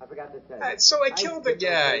 I forgot to tell you. Alright, so I killed the used to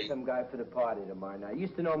guy. take some guy for the party tomorrow night. I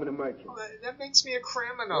used to know him in the merchant. Well, that makes me a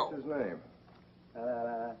criminal. What's his name?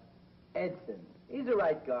 Edson. He's the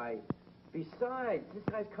right guy. Besides, this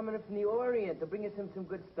guy's coming in from the Orient to bring us in some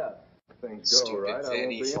good stuff. Things go Stupid right. I won't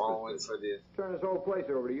Vinny be falling interested. for the Turn this whole place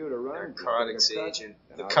over to you to run. narcotics agent,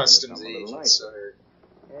 and the I'll customs get into something agent, nice. sir.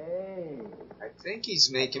 Hey. I think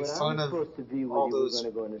he's making That's what fun I'm of supposed to be when all you were those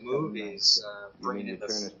gonna go into something movies. You mean Bringing you in turn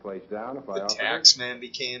this the place down if I offer it? taxman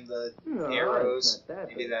became the No, arrows. it's not that,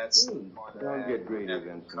 Maybe but that's the please, point of don't that. get greedy, Having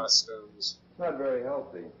Vincent. customs. It's not very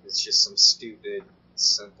healthy. It's just some stupid,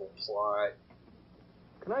 simple plot.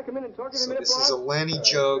 Can I come in and talk to you in So a minute, this is a boss? Lenny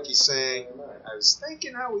joke. He's saying, I was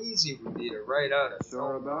thinking how easy it would be to write out a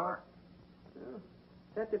Sure film noir.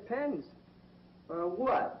 That depends.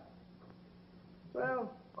 What?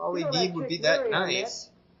 Well, All you we know need that would be chick that Mary I knife. met?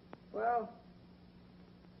 Well,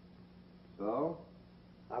 So?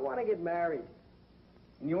 I want to get married.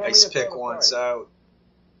 And you want Ice me to throw pick the wants party? out.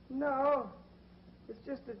 No. It's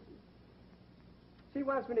just that she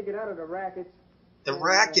wants me to get out of the rackets. The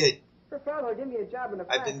racket! Her father will give me a job in the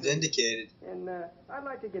I've factory. been vindicated. And I'd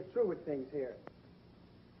like to get through with things here.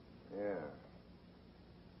 Yeah.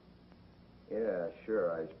 Yeah,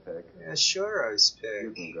 sure, Ice Pick. Yeah, sure, Ice Pick.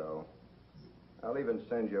 You can go. I'll even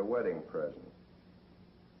send you a wedding present.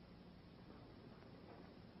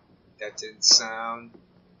 That didn't sound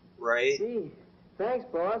right. Gee, thanks,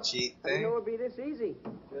 boss. Gee, I didn't know it'd be this easy.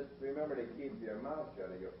 Just remember to keep your mouth shut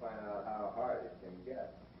or you'll find out how hard it can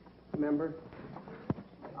get. Remember?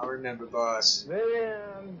 I'll remember, boss. Baby,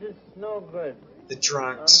 I'm just no good. The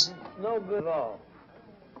drunks. I'm just no good at all.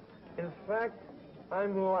 In fact,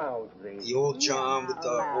 I'm lousy. The old John with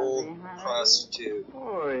the old prostitute.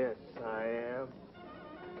 Oh, yes, I am.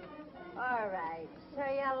 All right, so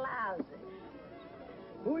you're lousy.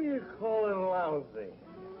 Who you calling lousy?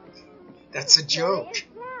 That's a joke.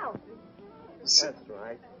 That's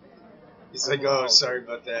right. He's like, oh, sorry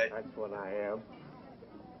about that. That's what I am.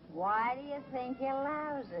 Why do you think you're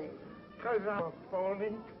lousy? 'Cause I'm a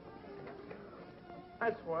phony.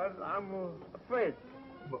 That's what, I'm a fake.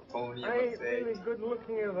 I'm a phony, I I'm a ain't fake. really good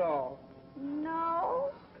looking at all.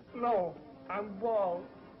 No. No, I'm bald.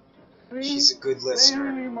 See? She's a good listener.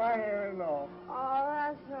 Ain't really my hair and all. Oh,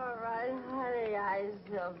 that's all right, honey. I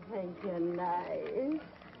still think you're nice.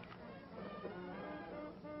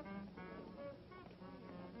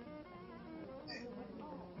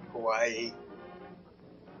 Hawaii.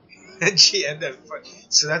 And she had that fun.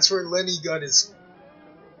 So that's where Lenny got his.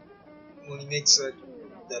 When he makes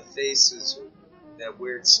the faces, that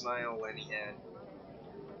weird smile Lenny had.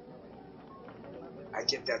 I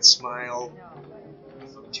get that smile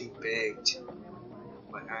if I'm too baked.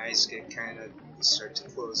 My eyes get kind of start to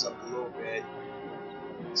close up a little bit.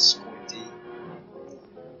 Squinty.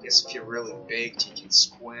 Guess if you're really baked, you can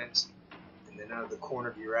squint. And then out of the corner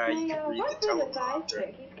of your eye, you can read the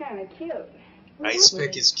teleprompter. He's kind of cute. Ice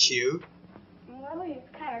Pick is cute. Well, he's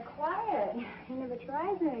kind of quiet. He never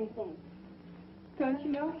tries anything. Don't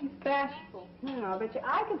you know he's bashful? No, but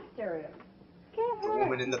I could stir him. Can't The hurt.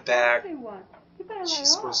 woman in the back. You better let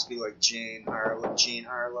She's supposed to be like Jane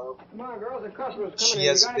Harlow. Come on, girls, the customer's coming She in.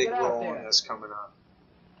 has You a gotta big get out role there. in this coming up.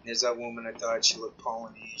 There's that woman I thought she looked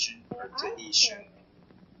Polynesian or Tahitian.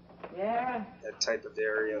 Yeah. That type of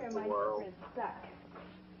area of the world.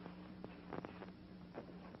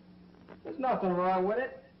 There's nothing wrong with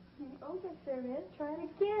it. Oh, yes, there is. Try it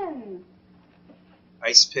again.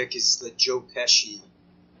 Ice Pick is the Joe Pesci.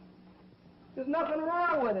 There's nothing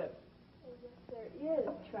wrong with it. Oh, yes, there is.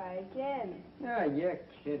 Try again. Ah, you're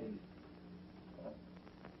kidding.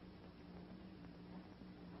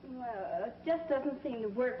 Well, it just doesn't seem to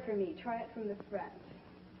work for me. Try it from the front.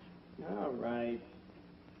 All right.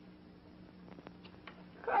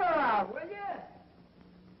 Cut her out, will you?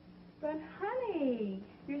 But, honey,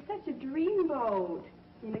 you're such a dreamboat.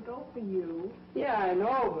 Gonna go for you. Yeah, I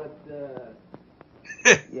know,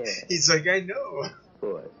 Yeah. He's like, I know.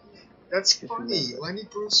 Boy. That's Just funny. remember. Lenny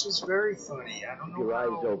Bruce was very funny. I don't know Your eyes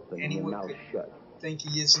how open and your anyone mouth could shut. think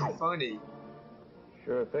he isn't funny.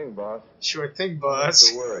 Sure thing, boss. Sure thing, Not boss.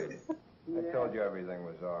 to worry. Yeah. I told you everything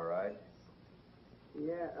was all right.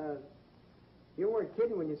 Yeah, you weren't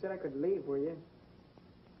kidding when you said I could leave, were you?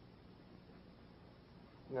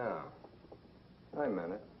 No. I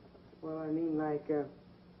meant it. Well, I mean, like,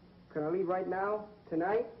 could I leave right now?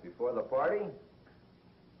 Tonight? Before the party?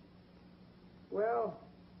 Well...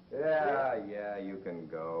 Yeah, you can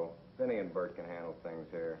go. Vinny and Bert can handle things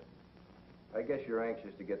here. I guess you're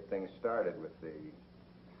anxious to get things started with the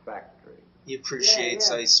factory. He appreciates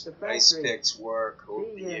Yeah, Ice the factory. Pick's work over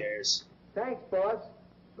the Gee, years. Thanks, boss.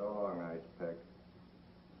 So long, Ice Pick.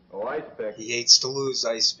 Oh, Ice Pick. He hates to lose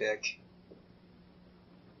Ice Pick.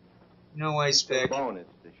 No Ice It's a Pick. bonus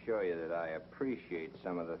to show you that I appreciate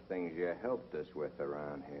some of the things you helped us with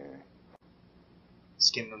around here.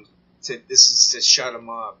 Just giving him this is to shut him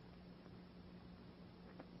up.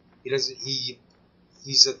 He doesn't.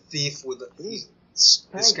 He's a thief with a. This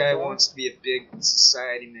Thanks, guy boss. wants to be a big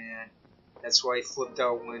society man. That's why he flipped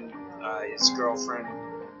out when his girlfriend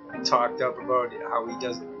talked up about how he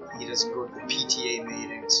doesn't go to the PTA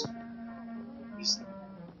meetings.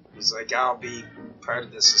 He's like, I'll be part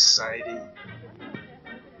of the society.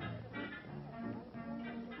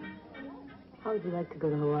 How would you like to go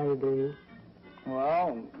to Hawaii, do you?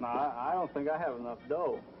 Well, I don't think I have enough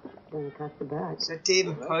dough. Doesn't cost a buck. Is that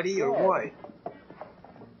David Putty or what?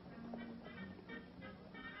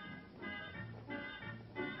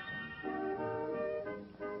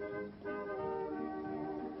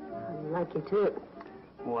 I'd like you to.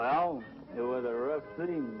 Well, it was a rough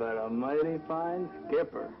city, but a mighty fine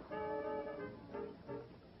skipper.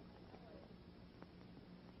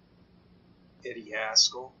 Eddie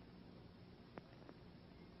Haskell.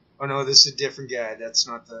 Oh no, this is a different guy. That's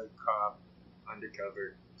not the cop.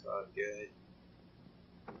 Undercover cop guy.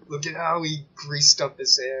 Look at how he greased up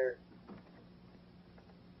his hair.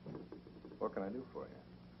 What can I do for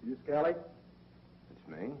you? You, Scally? It's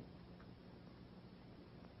me.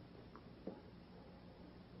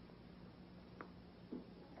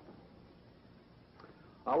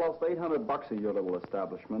 I lost $800 at your little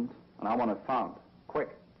establishment, and I want it found. Quick.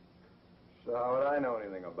 So how would I know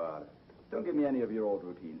anything about it? Don't give me any of your old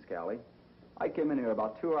routines, Callie. I came in here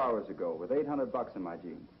about 2 hours ago with $800 in my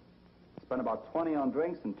jeans. Spent about 20 on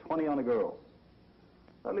drinks and 20 on the girls.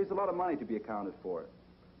 That leaves a lot of money to be accounted for.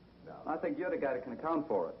 No. I think you're the guy that can account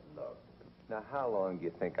for it. Look, now how long do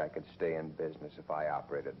you think I could stay in business if I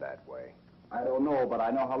operated that way? I don't know, but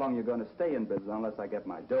I know how long you're going to stay in business unless I get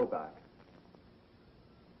my dough back.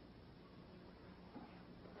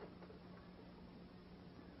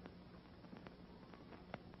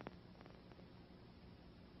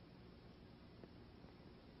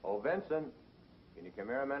 Oh, Vincent, can you come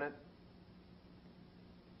here a minute?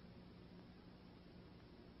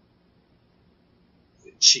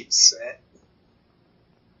 The cheap set.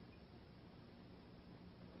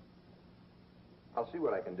 I'll see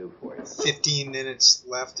what I can do for you. 15 minutes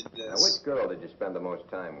left of Now, this. which girl did you spend the most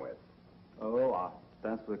time with? Oh, I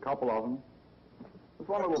danced with a couple of them. There's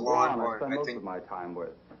one The little blonde blonde I one, spend I most think of my time with.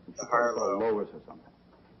 the Harlow. Lois or something.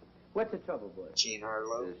 What's the trouble, boy? Gene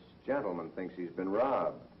Harlow. This gentleman thinks he's been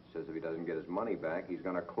robbed. Says if he doesn't get his money back, he's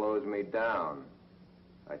going to close me down.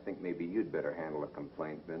 I think maybe you'd better handle a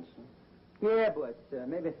complaint, Vincent. Yeah, but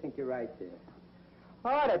maybe I think you're right there.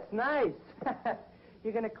 Oh, that's nice.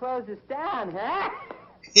 You're going to close us down, huh?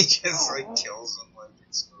 He just like kills him like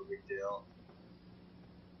it's no big deal.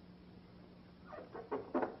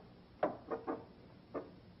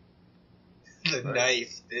 The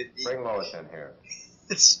knife. Bring Lois in here.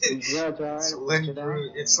 It's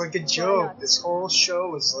like a joke. This whole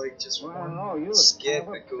show is like just one skit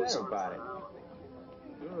that goes on. about it.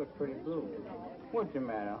 You look pretty blue. What's the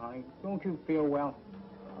matter, honey? Don't you feel well?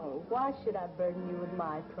 Oh, why should I burden you with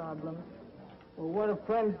my problems? Well, what are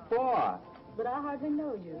friends for? But I hardly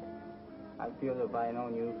know you. I feel as if I've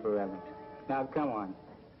known you forever. Now, come on.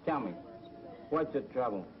 Tell me. What's the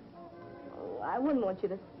trouble? Oh, I wouldn't want you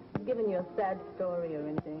to giving you a sad story or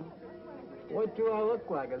anything. What do I look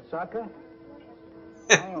like, a sucker?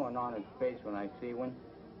 I know an honest face when I see one.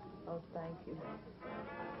 Oh, thank you.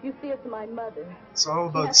 You see, it's my mother. It's all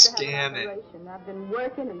about She has to have an scamming. operation. I've been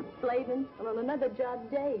working and slaving and on another job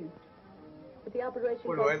days. But the operation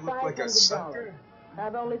What, do I cost look like a $500. sucker?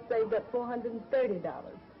 I've only saved up $430.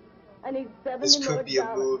 I need $70 This more could be a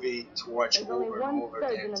dollars. movie to watch There's only over and one over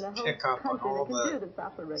surgeon again in the to whole pick up on country all that can do the this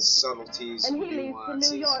operation. subtleties And and he leaves for New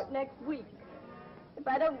nuances. York next week. If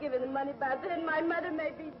I don't give him the money by then, my mother may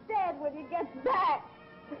be dead when he gets back.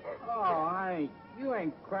 Oh, honey, you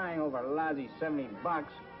ain't crying over a lousy $70.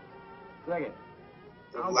 Look it.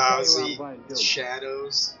 The I'll tell you lousy what I'm gonna do.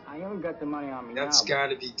 shadows. I haven't got the money on me That's now.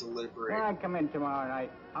 gotta be deliberate. When I come in tomorrow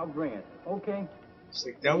night, I'll bring it. Okay? It's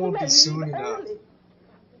like, that won't be soon enough.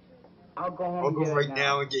 I'll go home. I'll go get it right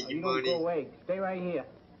now and get Oh, you don't money. go away. Stay right here.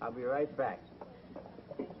 I'll be right back.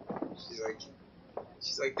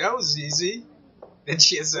 She's like, that was easy. Then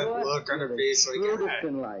she has that look on her face like, Shrewdest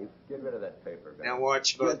in "Ah." life. Get rid of that paper, Vincent. Now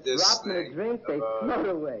watch about Just this drop in a thing, drink, they about float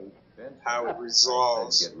away. how it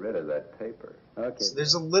resolves. Get rid of that paper. Okay. So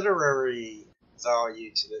there's a literary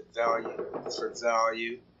value to the value for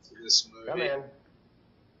this Come movie. in.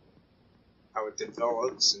 How it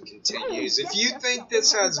develops and continues. If you think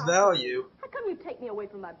this has value, How come you take me away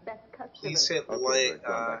from my best customer? please hit Okay, like, Bert,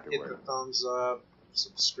 going back to hit work. the thumbs up, Sit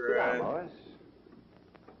down, subscribe, Lois.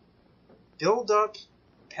 build up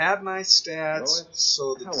pad my stats Lois,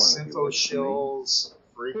 so that how the long have you Sympho worked for me? shills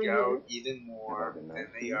freak 3 out years. even more Have I been than nice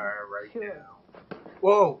to they you? are right Sure. now.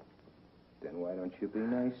 Whoa! Then why don't you be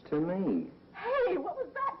nice to me? Hey, what was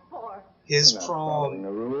that for? His You're not following problem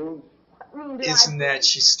the rules. What room did isn't I that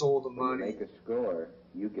she stole the When you money. make a score,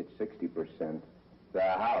 you get 60%. The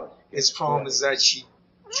house gets His problem is 40. that she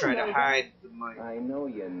tried to hide the money. I know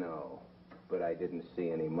you know, but I didn't see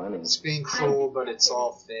any money. It's being cruel, but it's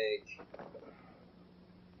all fake.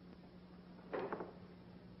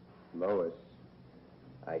 Lois,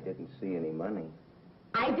 I didn't see any money.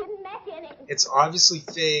 I didn't make any. It's obviously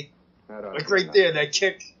fake. That ought Like to be right there, enough. that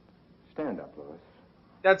kick. Stand up, Lois.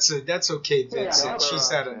 That's okay, Vincent. Yeah, She's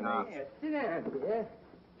had enough. Sit down, dear.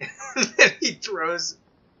 Then he throws.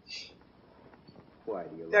 Why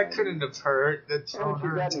do you lie That to couldn't me? have hurt. That thrown Haven't you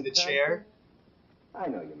her got into any the chair. I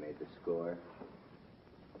know you made the score.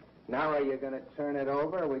 Now are you going to turn it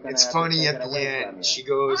over, or are we going to It's have funny to take at it the away from end. you? She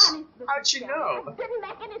goes, "How'd you know?" Didn't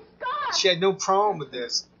make any scar. She had no problem with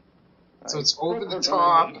this. So it's over think the we're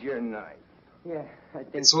top. gonna need your knife. Yeah, I think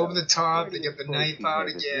It's so. over the top. Where They do you get the suppose knife she out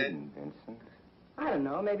has it again. hidden, Vincent? I don't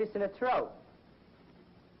know. Maybe it's in her throat.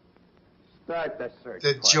 Start the search.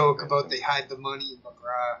 The party, joke Vincent. about they hide the money in the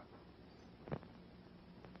bra.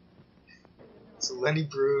 So Lenny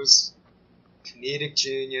Bruce, comedic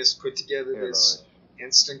genius, put together Here, this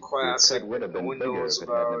instant classic Your cut would that have no been one bigger knows if it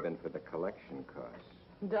hadn't about. have been for the collection costs.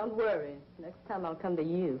 Don't worry. Next time I'll come to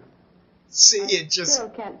you. See, it just Still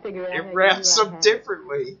can't figure out how it you wraps knew I up had it.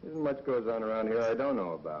 differently. There's much goes on around here I don't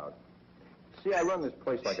know about. See, I run this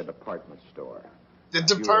place like a department store. The If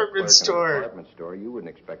you were a department clerk in a store. department store, you wouldn't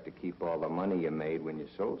expect to keep all the money you made when you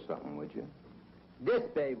sold something, would you? This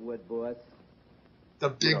babe would, boss. The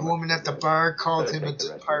big woman at the bar called him a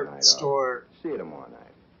department store. See you tomorrow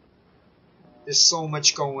night. There's so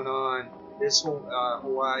much going on. This whole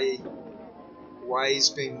Hawaii's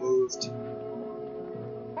being moved.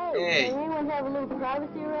 Hey. Does anyone have a little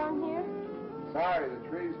privacy around here? Sorry, the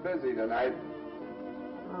tree's busy tonight.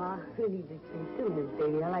 Aw, who needs to say soon,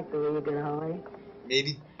 baby? I like the way you go to Hawaii.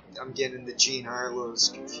 Maybe I'm getting the Gene Harlows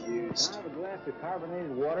confused. Can I have a glass of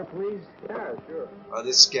carbonated water, please? Yeah, sure. Oh,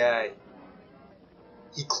 this guy.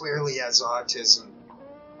 He clearly has autism.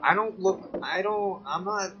 I'm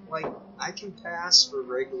not, like, I can pass for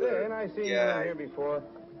regular Ain't I seen you guy. here before?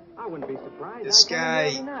 I wouldn't be surprised. This I come in guy-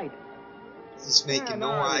 here every night. He's making Yeah,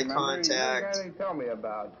 no I eye remember. contact. You're the guy they tell me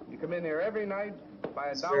about. You come in here every night, buy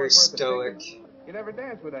He's $1 very worth stoic. of tickets. You never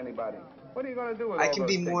dance with anybody. What are you going to do with I all can those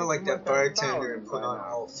be more tickets? like You that must have bartender and thousands put by on now. a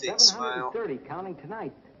whole fake smile. 730 counting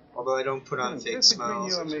tonight. Although I don't put on fake Just between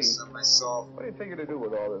smiles, you I and me. just am myself. What do you figure to do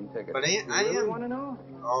with all them tickets? But I Really want to am know?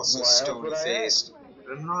 also Why else stony would I faced.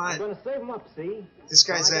 But I'm I'm not. going to save them up, see? This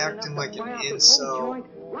guy's When I got acting enough like to an buy out this whole incel. joint,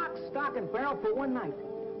 lock, stock, and barrel for one night.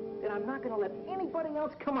 Then I'm not going to let anybody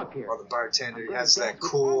else come up here. While the bartender I'm gonna has that dance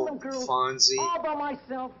with all cool them girls Fonzie all by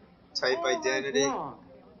myself. type all night identity. long.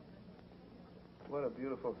 What a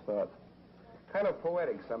beautiful thought. Kind of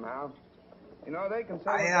poetic somehow. You know, they can say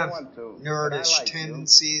I what have they want to. but nerdish I like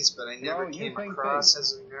tendencies, but I never you came think across big.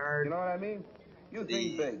 as a nerd. You know what I mean? You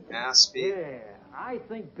think The big. Aspie Yeah, I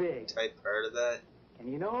think big. type part of that.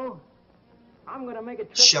 And you know, I'm going to make a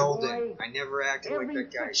trip Sheldon. away I never acted like every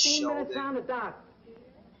that guy 15 minutes on Sheldon. the dot.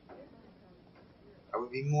 I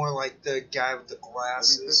would be more like the guy with the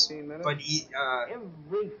glasses. 15 minutes? But he,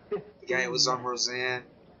 Every 15 the guy who was on Roseanne.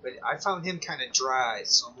 But I found him kind of dry,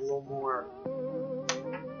 so I'm a little more.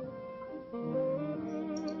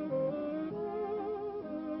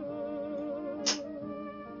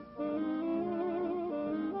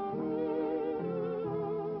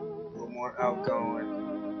 A little more outgoing.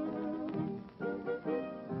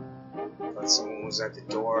 Thought someone was at the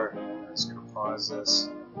door. I was gonna pause this.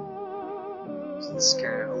 So this is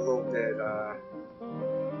kind of a little bit,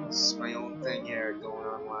 this is my own thing here, going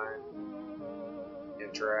online,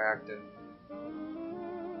 interacting,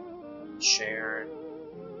 sharing.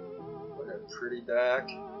 What a pretty back.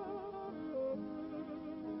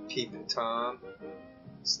 Peeping Tom.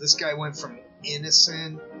 So this guy went from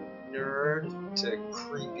innocent nerd to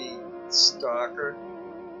creepy stalker.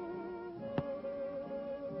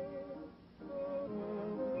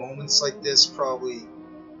 Moments like this probably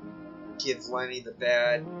give Lenny the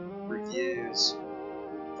bad reviews.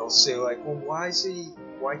 They'll say like, well, why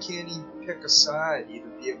can't he pick a side? Either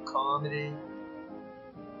be a comedy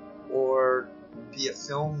or be a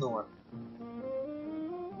film noir.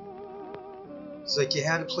 It's like you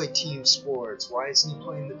had to play team sports. Why isn't he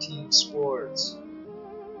playing the team sports?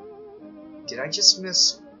 Did I just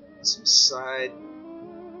miss some side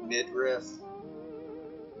midriff?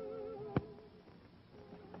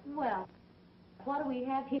 Well, what do we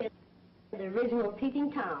have here? The original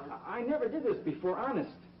Peeping Tom. I never did this before, honest.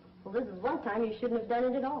 Well, this is one time you shouldn't have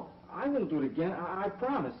done it at all. I won't do it again, I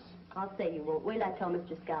promise. I'll say you won't. Wait till I tell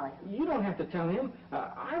Mr. Scally. You don't have to tell him.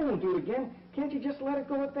 I won't do it again. Can't you just let it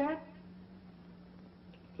go at that?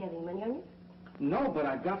 Do you have any money on you? No, but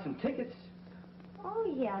I've got some tickets.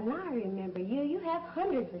 Oh, yeah, now I remember you. You have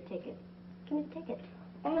hundreds of tickets. Give me the tickets.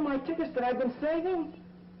 All my tickets that I've been saving?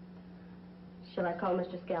 Shall I call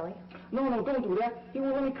Mr. Scally? No, don't do that. He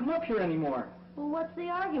won't let me come up here anymore. Well, what's the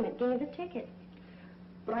argument? Give me the tickets.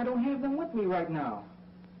 But I don't have them with me right now.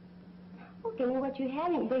 Well, give me what you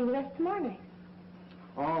have and bring the rest tomorrow night.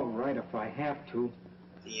 All right, if I have to.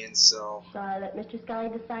 The incel. Shall I let Mr. Scally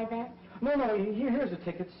decide that? No, here's the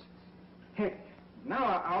tickets. Heck,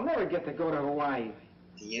 now I'll never get to go to Hawaii.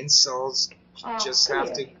 The incels just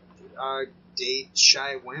have to date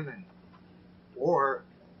shy women. Or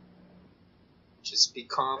Just be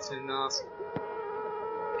confident enough.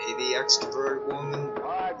 Maybe extroverted woman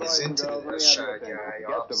is into the shy guy.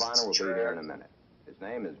 Guest of honor will be here in a minute. His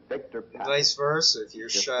name is Victor Pappas. Vice versa, if you're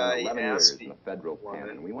Just shy, spent 11 years ask in me. the federal pen,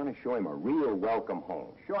 and we want to show him a real welcome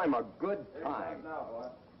home. Show him a good time.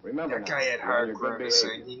 Remember That guy had now, hard you're good grimacing.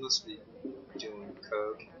 behavior. He must be doing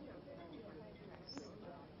coke.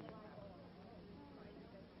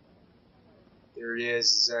 There it is,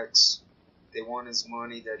 his ex. They want his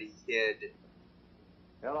money that he hid.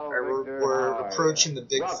 Hello, We're Victor. approaching the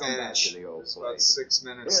big Welcome back finish. to the old There's about place. 6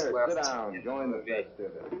 minutes Here, left. sit down. in Join the movie.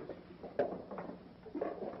 festivities.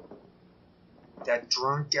 That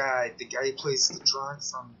drunk guy, the guy who plays the drunk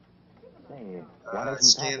from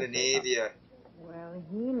Scandinavia, Well,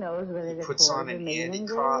 he knows whether he the puts on quarters an are made Andy in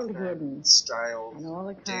gold Kaufman hidden. style And all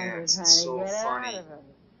the cons dance. are It's trying so to get funny. out of him.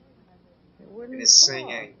 It wouldn't And his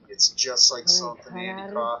singing, it's just like Well, they something cut Andy out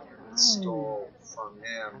his Kaufman tongue. stole from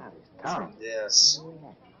him from this. Yeah.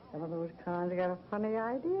 Some of those cons got a funny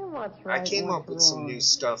idea what's right I came and up with what's some wrong. new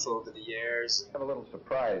stuff over the years. I have a little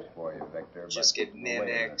surprise for you, Victor. Just but get we'll wait a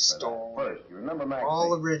minute mimicked, for that. stolen. First, you remember Maxine?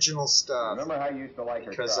 All original stuff. Remember how you used to like her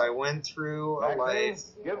Because job? I went through a Maxine, life,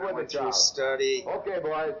 get I with went the through job. study, Okay,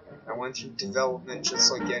 boys. I went through development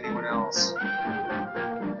just like anyone else.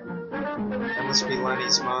 That must be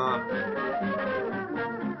Lenny's mom.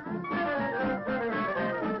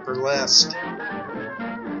 Burlesque.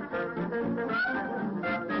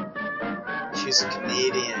 She's a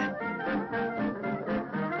comedian.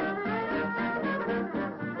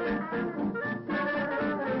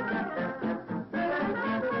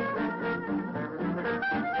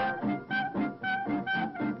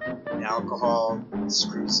 Alcohol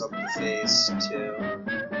screws up the face too.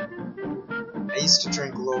 I used to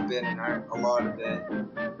drink a little bit in a lot of it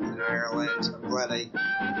in Ireland. I'm glad I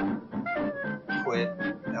quit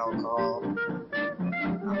alcohol.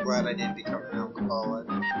 I'm glad I didn't become an alcoholic.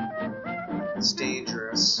 It's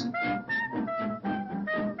dangerous.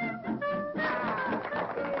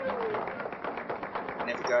 I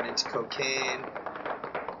never got into cocaine.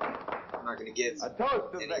 I'm not going to give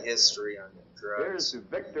any history on drugs. Here's to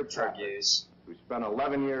Victor drug Pappas, use. who spent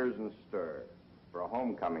 11 years in stir. For a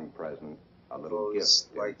homecoming present, a little Always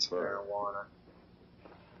gift. liked marijuana.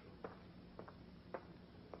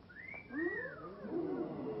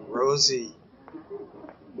 Rosie.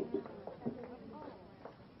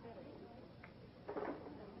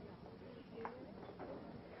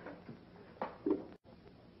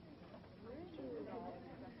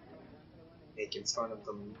 Making fun of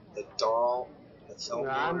the doll, the film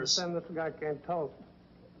I owners. understand this guy can't talk.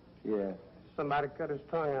 Yeah, Somebody cut his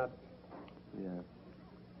tongue out, yeah.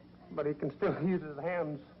 but he can still use his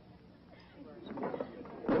hands.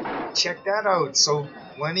 Check that out. So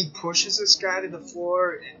Lenny pushes this guy to the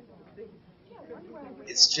floor, and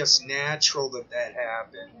it's just natural that that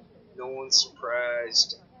happened. No one's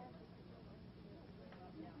surprised.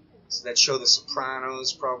 So that show, The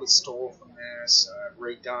Sopranos, probably stole from this.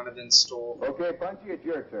 Ray Donovan stole. Okay, Bunchy, it's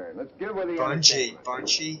your turn. Let's get with the Bunchy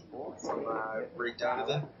from Ray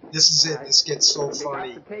Donovan. This is it. This gets so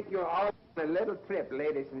funny. I'd like to take you all on a little trip,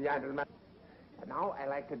 ladies and gentlemen. Now I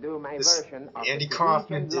like to do my This, version of Andy the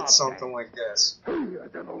Kaufman Norwegian did love something like this.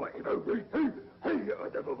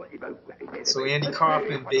 So Andy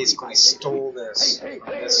Kaufman basically stole this from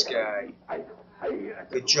this guy.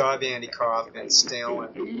 Good job, Andy Kaufman, stealing.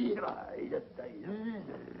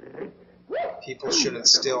 People shouldn't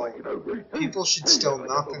steal. People should steal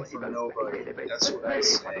nothing from nobody. That's what I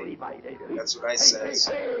say. That's what I says.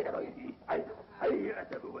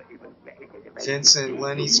 Vincent,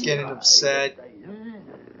 Lenny's getting upset.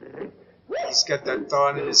 He's got that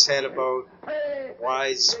thought in his head about why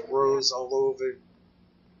is Rose all over.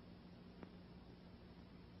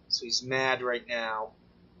 So he's mad right now.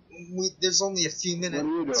 There's only a few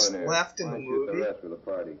minutes left in the movie.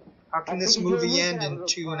 How can this movie end in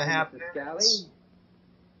 2.5 minutes?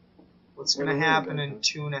 What's going to happen in 2.5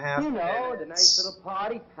 minutes? You know, the nice little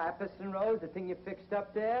party, Pappas and Rose, the thing you fixed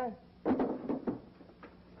up there.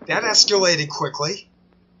 That escalated quickly.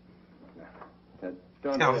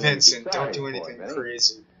 Now, Vincent, don't do anything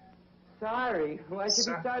crazy. Sorry, why should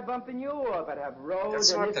we start bumping you up? I'd have Rose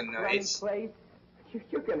That's in not this the crummy knife. place.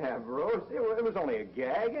 You can have Rose. It was only a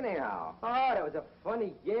gag, anyhow. Oh, that was a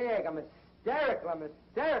funny gag. I'm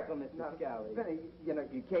hysterical, Mr. Scally. Vinny, you know,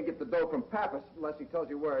 you can't get the dough from Pappas unless he tells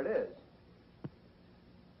you where it is.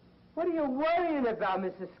 What are you worrying about,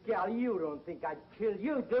 Mrs. Scally? You don't think I'd kill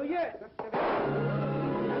you, do you?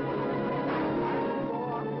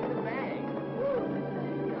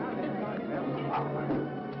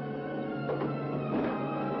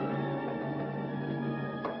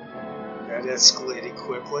 That escalated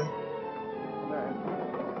quickly. Now,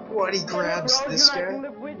 What, he grabs this I guy? can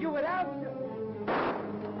live with you without you.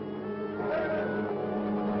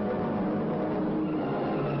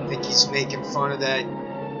 I think he's making fun of that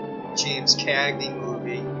James Cagney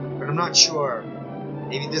movie, but I'm not sure.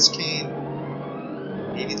 Maybe the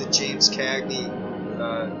James Cagney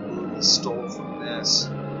movie stole from this.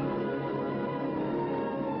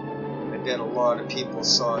 I bet a lot of people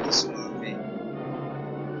saw this movie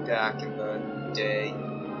back in the day.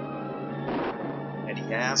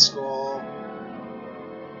 Eddie Haskell.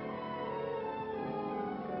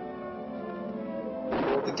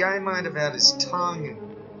 Well, the guy might have had his tongue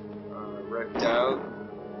ripped out,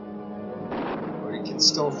 but he can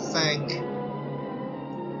still think.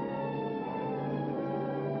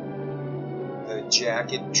 The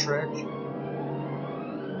jacket trick.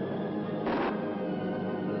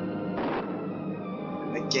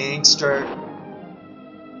 And the gangster.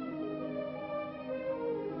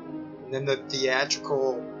 And then the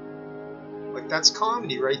theatrical, like, that's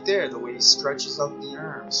comedy right there, the way he stretches out the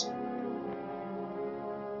arms.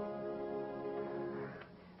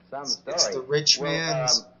 Some story. It's the rich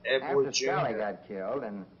man's Edward after Jr. Sally got killed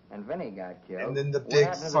and Vinny got killed. And then the what big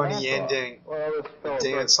happened to the funny dance hall? ending. Well, The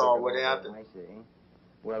dance hall, what happened? I see.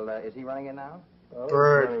 Well, is he running it now? Well,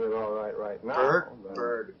 Bird. He's doing it all right now. but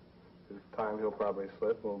Bird. This time he'll probably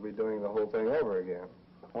slip and we'll be doing the whole thing over again.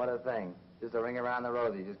 What a thing. Just a ring around the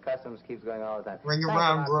rosy. Just customs keeps going all the time. Ring Thanks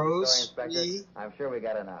around a lot for the Rose, story, Inspector. I'm sure we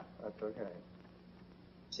got enough. That's okay.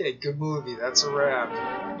 Okay, good movie. That's a wrap.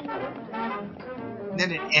 And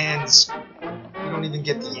then it ends. You don't even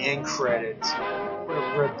get the end credits. What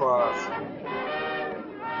a rip-off.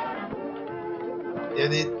 Yeah,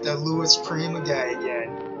 the Louis Prima guy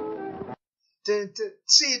again.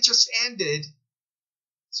 See, it just ended.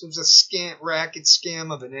 So it was a racket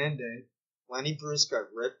scam of an ending. Lenny Bruce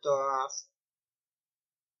got ripped off.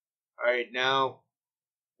 Alright, now,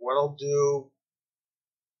 what I'll do,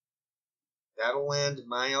 that'll end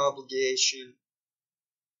my obligation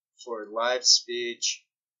for live speech,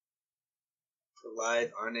 for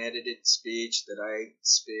live unedited speech that I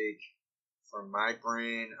speak from my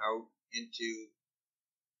brain out into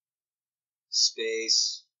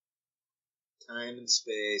space, time and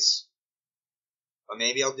space. Or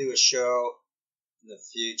maybe I'll do a show in the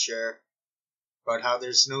future about how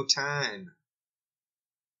there's no time.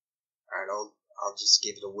 Alright, I'll just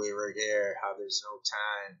give it away right here, how there's no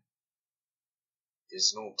time.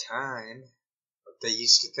 There's no time. But they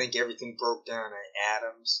used to think everything broke down at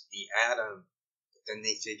atoms, the atom. But then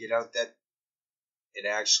they figured out that it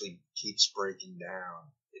actually keeps breaking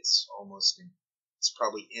down. It's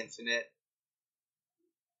probably infinite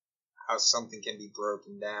how something can be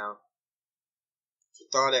broken down. For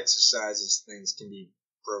thought exercises, things can be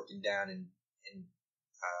broken down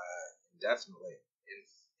indefinitely,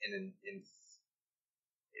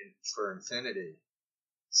 for infinity.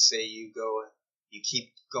 Say you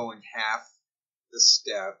keep going half the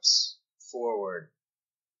steps forward.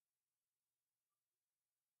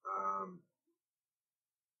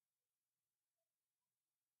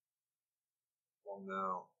 Well,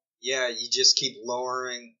 no. Yeah, you just keep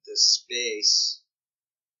lowering the space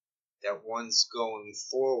that one's going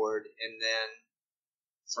forward, and then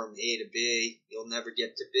from A to B, you'll never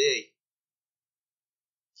get to B.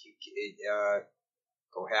 You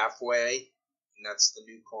go halfway, and that's the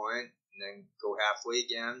new point, and then go halfway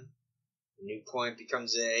again. The new point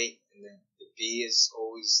becomes A, and then the B is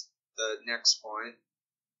always the next point.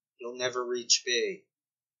 You'll never reach B.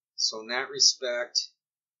 So in that respect,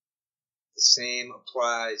 the same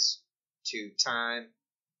applies to time.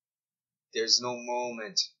 There's no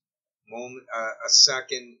moment. A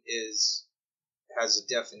second has a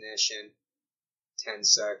definition. 10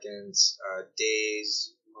 seconds,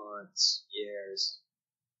 days, months, years.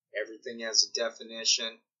 Everything has a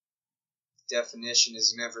definition. Definition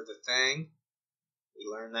is never the thing. We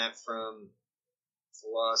learn that from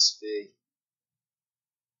philosophy.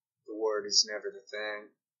 The word is never the thing.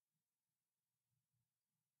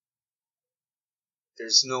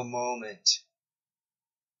 There's no moment.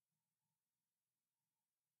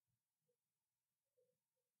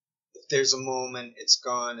 If there's a moment, it's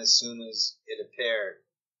gone as soon as it appeared.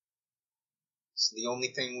 So the only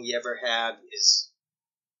thing we ever have is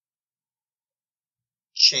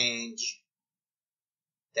change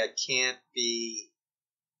that can't be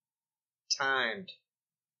timed.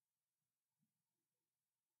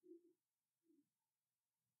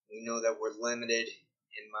 We know that we're limited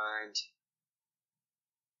in mind.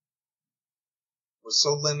 We're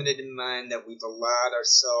so limited in mind that we've allowed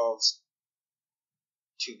ourselves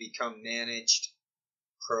to become managed,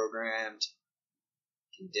 programmed,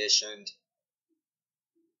 conditioned.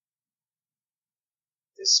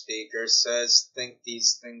 The speaker says, think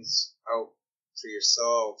these things out for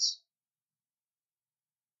yourselves.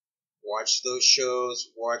 Watch those shows,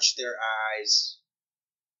 watch their eyes.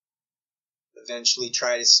 Eventually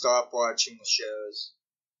try to stop watching the shows.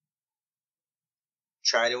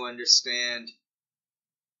 Try to understand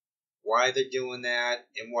why they're doing that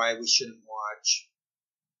and why we shouldn't watch.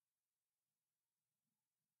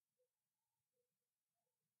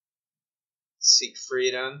 Seek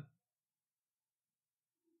freedom.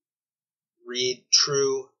 Read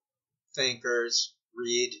true thinkers.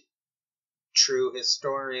 Read true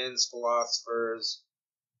historians, philosophers,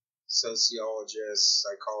 sociologists,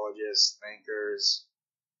 psychologists, thinkers,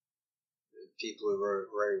 people who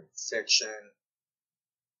write fiction.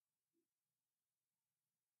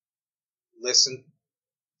 Listen,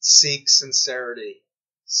 seek sincerity,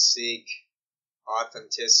 seek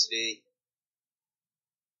authenticity.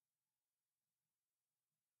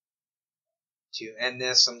 To end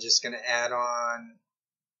this, I'm just going to add on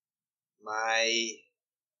my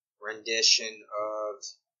rendition of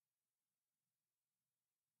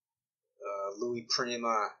Louis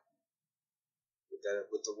Prima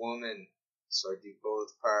with the woman. So I do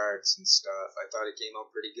both parts and stuff. I thought it came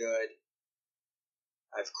out pretty good.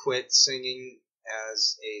 I've quit singing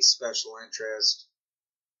as a special interest,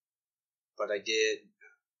 but I did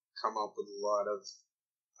come up with a lot of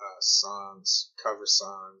songs, cover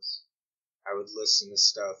songs. I would listen to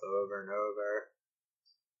stuff over and over.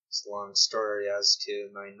 It's a long story as to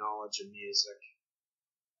my knowledge of music.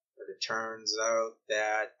 But it turns out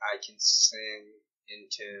that I can sing in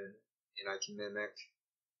tune and I can mimic.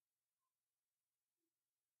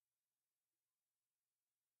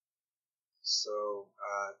 So,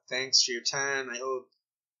 thanks for your time. I hope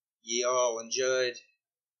ye all enjoyed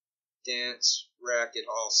Dance Racket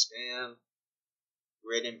Hall Scam.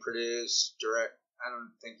 Written, produced, I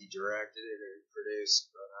don't think he directed it or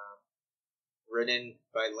produced, but written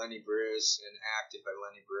by Lenny Bruce and acted by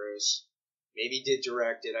Lenny Bruce. Maybe he did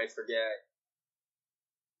direct it, I forget.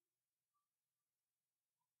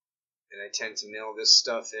 And I tend to mail this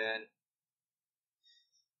stuff in.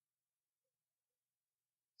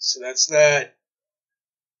 So that's that.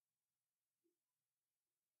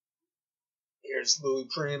 Here's Louis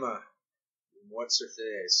Prima. What's her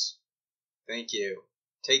face? Thank you.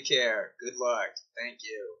 Take care. Good luck. Thank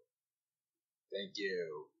you. Thank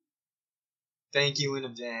you. Thank you in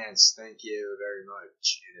advance. Thank you very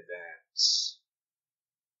much in advance.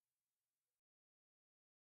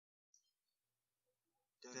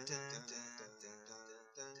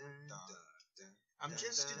 I'm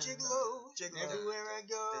just a gigolo, everywhere I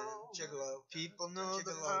go. Gigolo, people know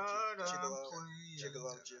the part I'm playing.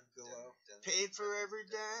 Gigolo, gigolo, paid for every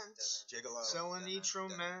dance. Gigolo, selling each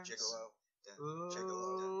romance.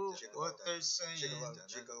 Ooh, what they're saying.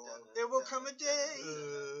 There will come a day,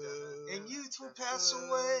 and youth will pass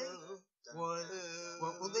away.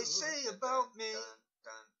 What will they say about me?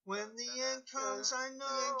 When the end comes, I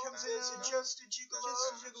know it's just a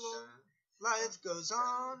gigolo. Life goes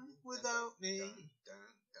on without me.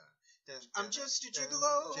 I'm just a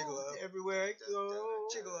gigolo, everywhere I go.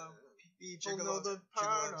 People know the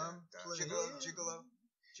part I'm playing.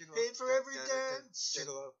 Paid for every dance,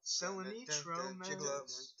 selling each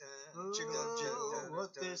romance. Oh,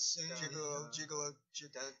 what they're saying.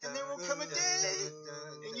 And there will come a day,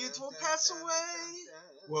 and youth will pass away.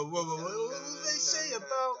 What will they say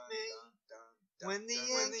about me? When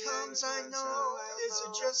the end comes, I know it's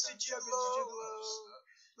just a gigolo.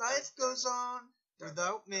 Life goes on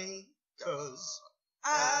without me, 'cause I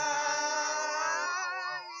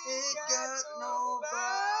ain't got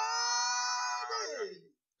nobody.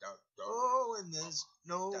 Oh, and there's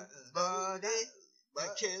nobody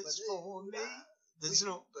that cares for me. There's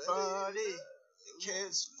nobody that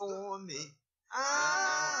cares for me.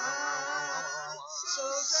 I'm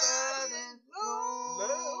so sad and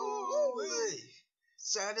lonely.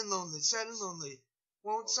 Sad and lonely, sad and lonely.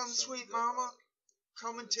 Won't some sweet mama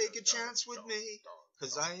come and take a chance with me?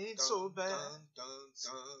 'Cause I ain't so bad.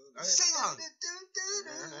 Sing on.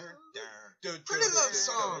 Pretty love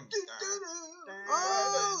song.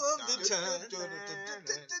 All of the time.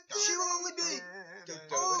 She will only be.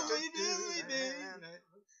 Oh, baby.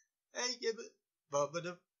 Hey, give it.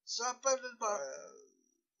 Bubba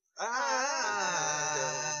I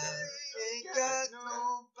ain't got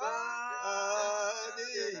nobody.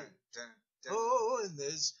 Oh, and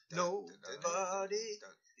there's nobody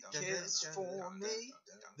that cares for me.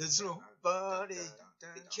 There's nobody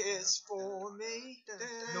that cares for me.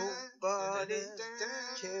 Nobody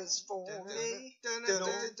cares for me.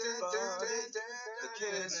 Nobody that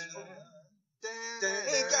cares for me.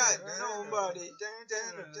 Ain't got nobody.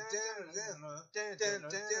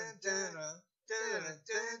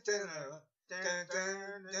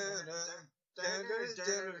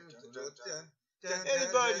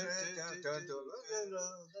 Anybody?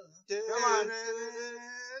 Come on.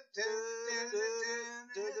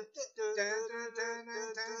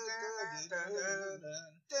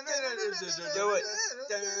 Do it.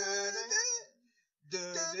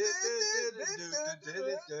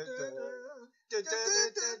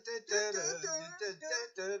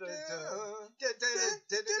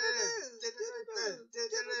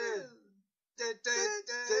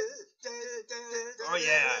 Oh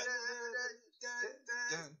yeah.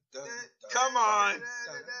 Come on.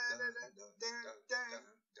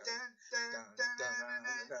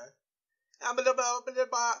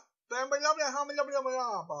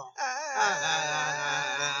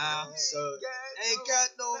 So ain't got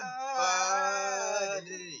nobody.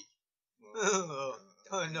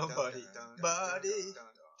 Oh, nobody. Nobody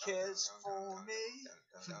cares for me.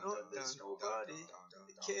 No, there's nobody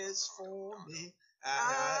that cares for me.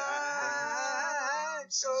 I'm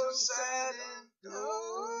so sad and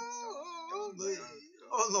lonely.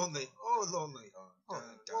 Oh, lonely. Oh, lonely.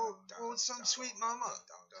 Oh, some sweet mama,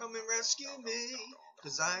 come and rescue me,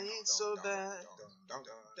 'cause I ain't so bad.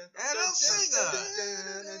 Adult singer.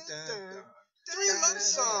 3 love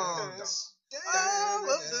songs. All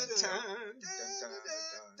of the time.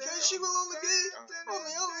 'Cause she will only be,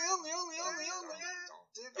 only.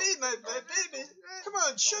 Be my baby. Come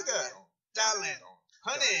on, sugar. Darling.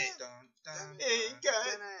 Honey. Ain't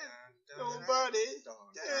got nobody.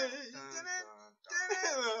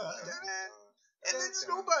 And it's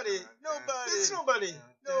nobody. There's nobody.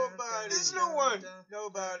 There's no one.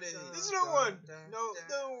 There's no one. No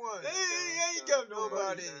one. Hey, ain't got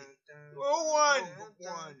nobody. No one.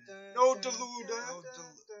 No deluder.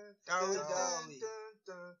 Dolly.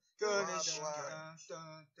 Garnish.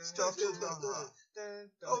 Stuff to the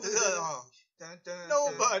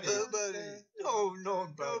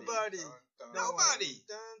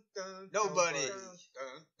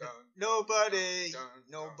nobody.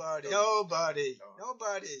 No,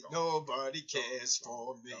 nobody. Nobody cares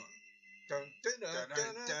for me.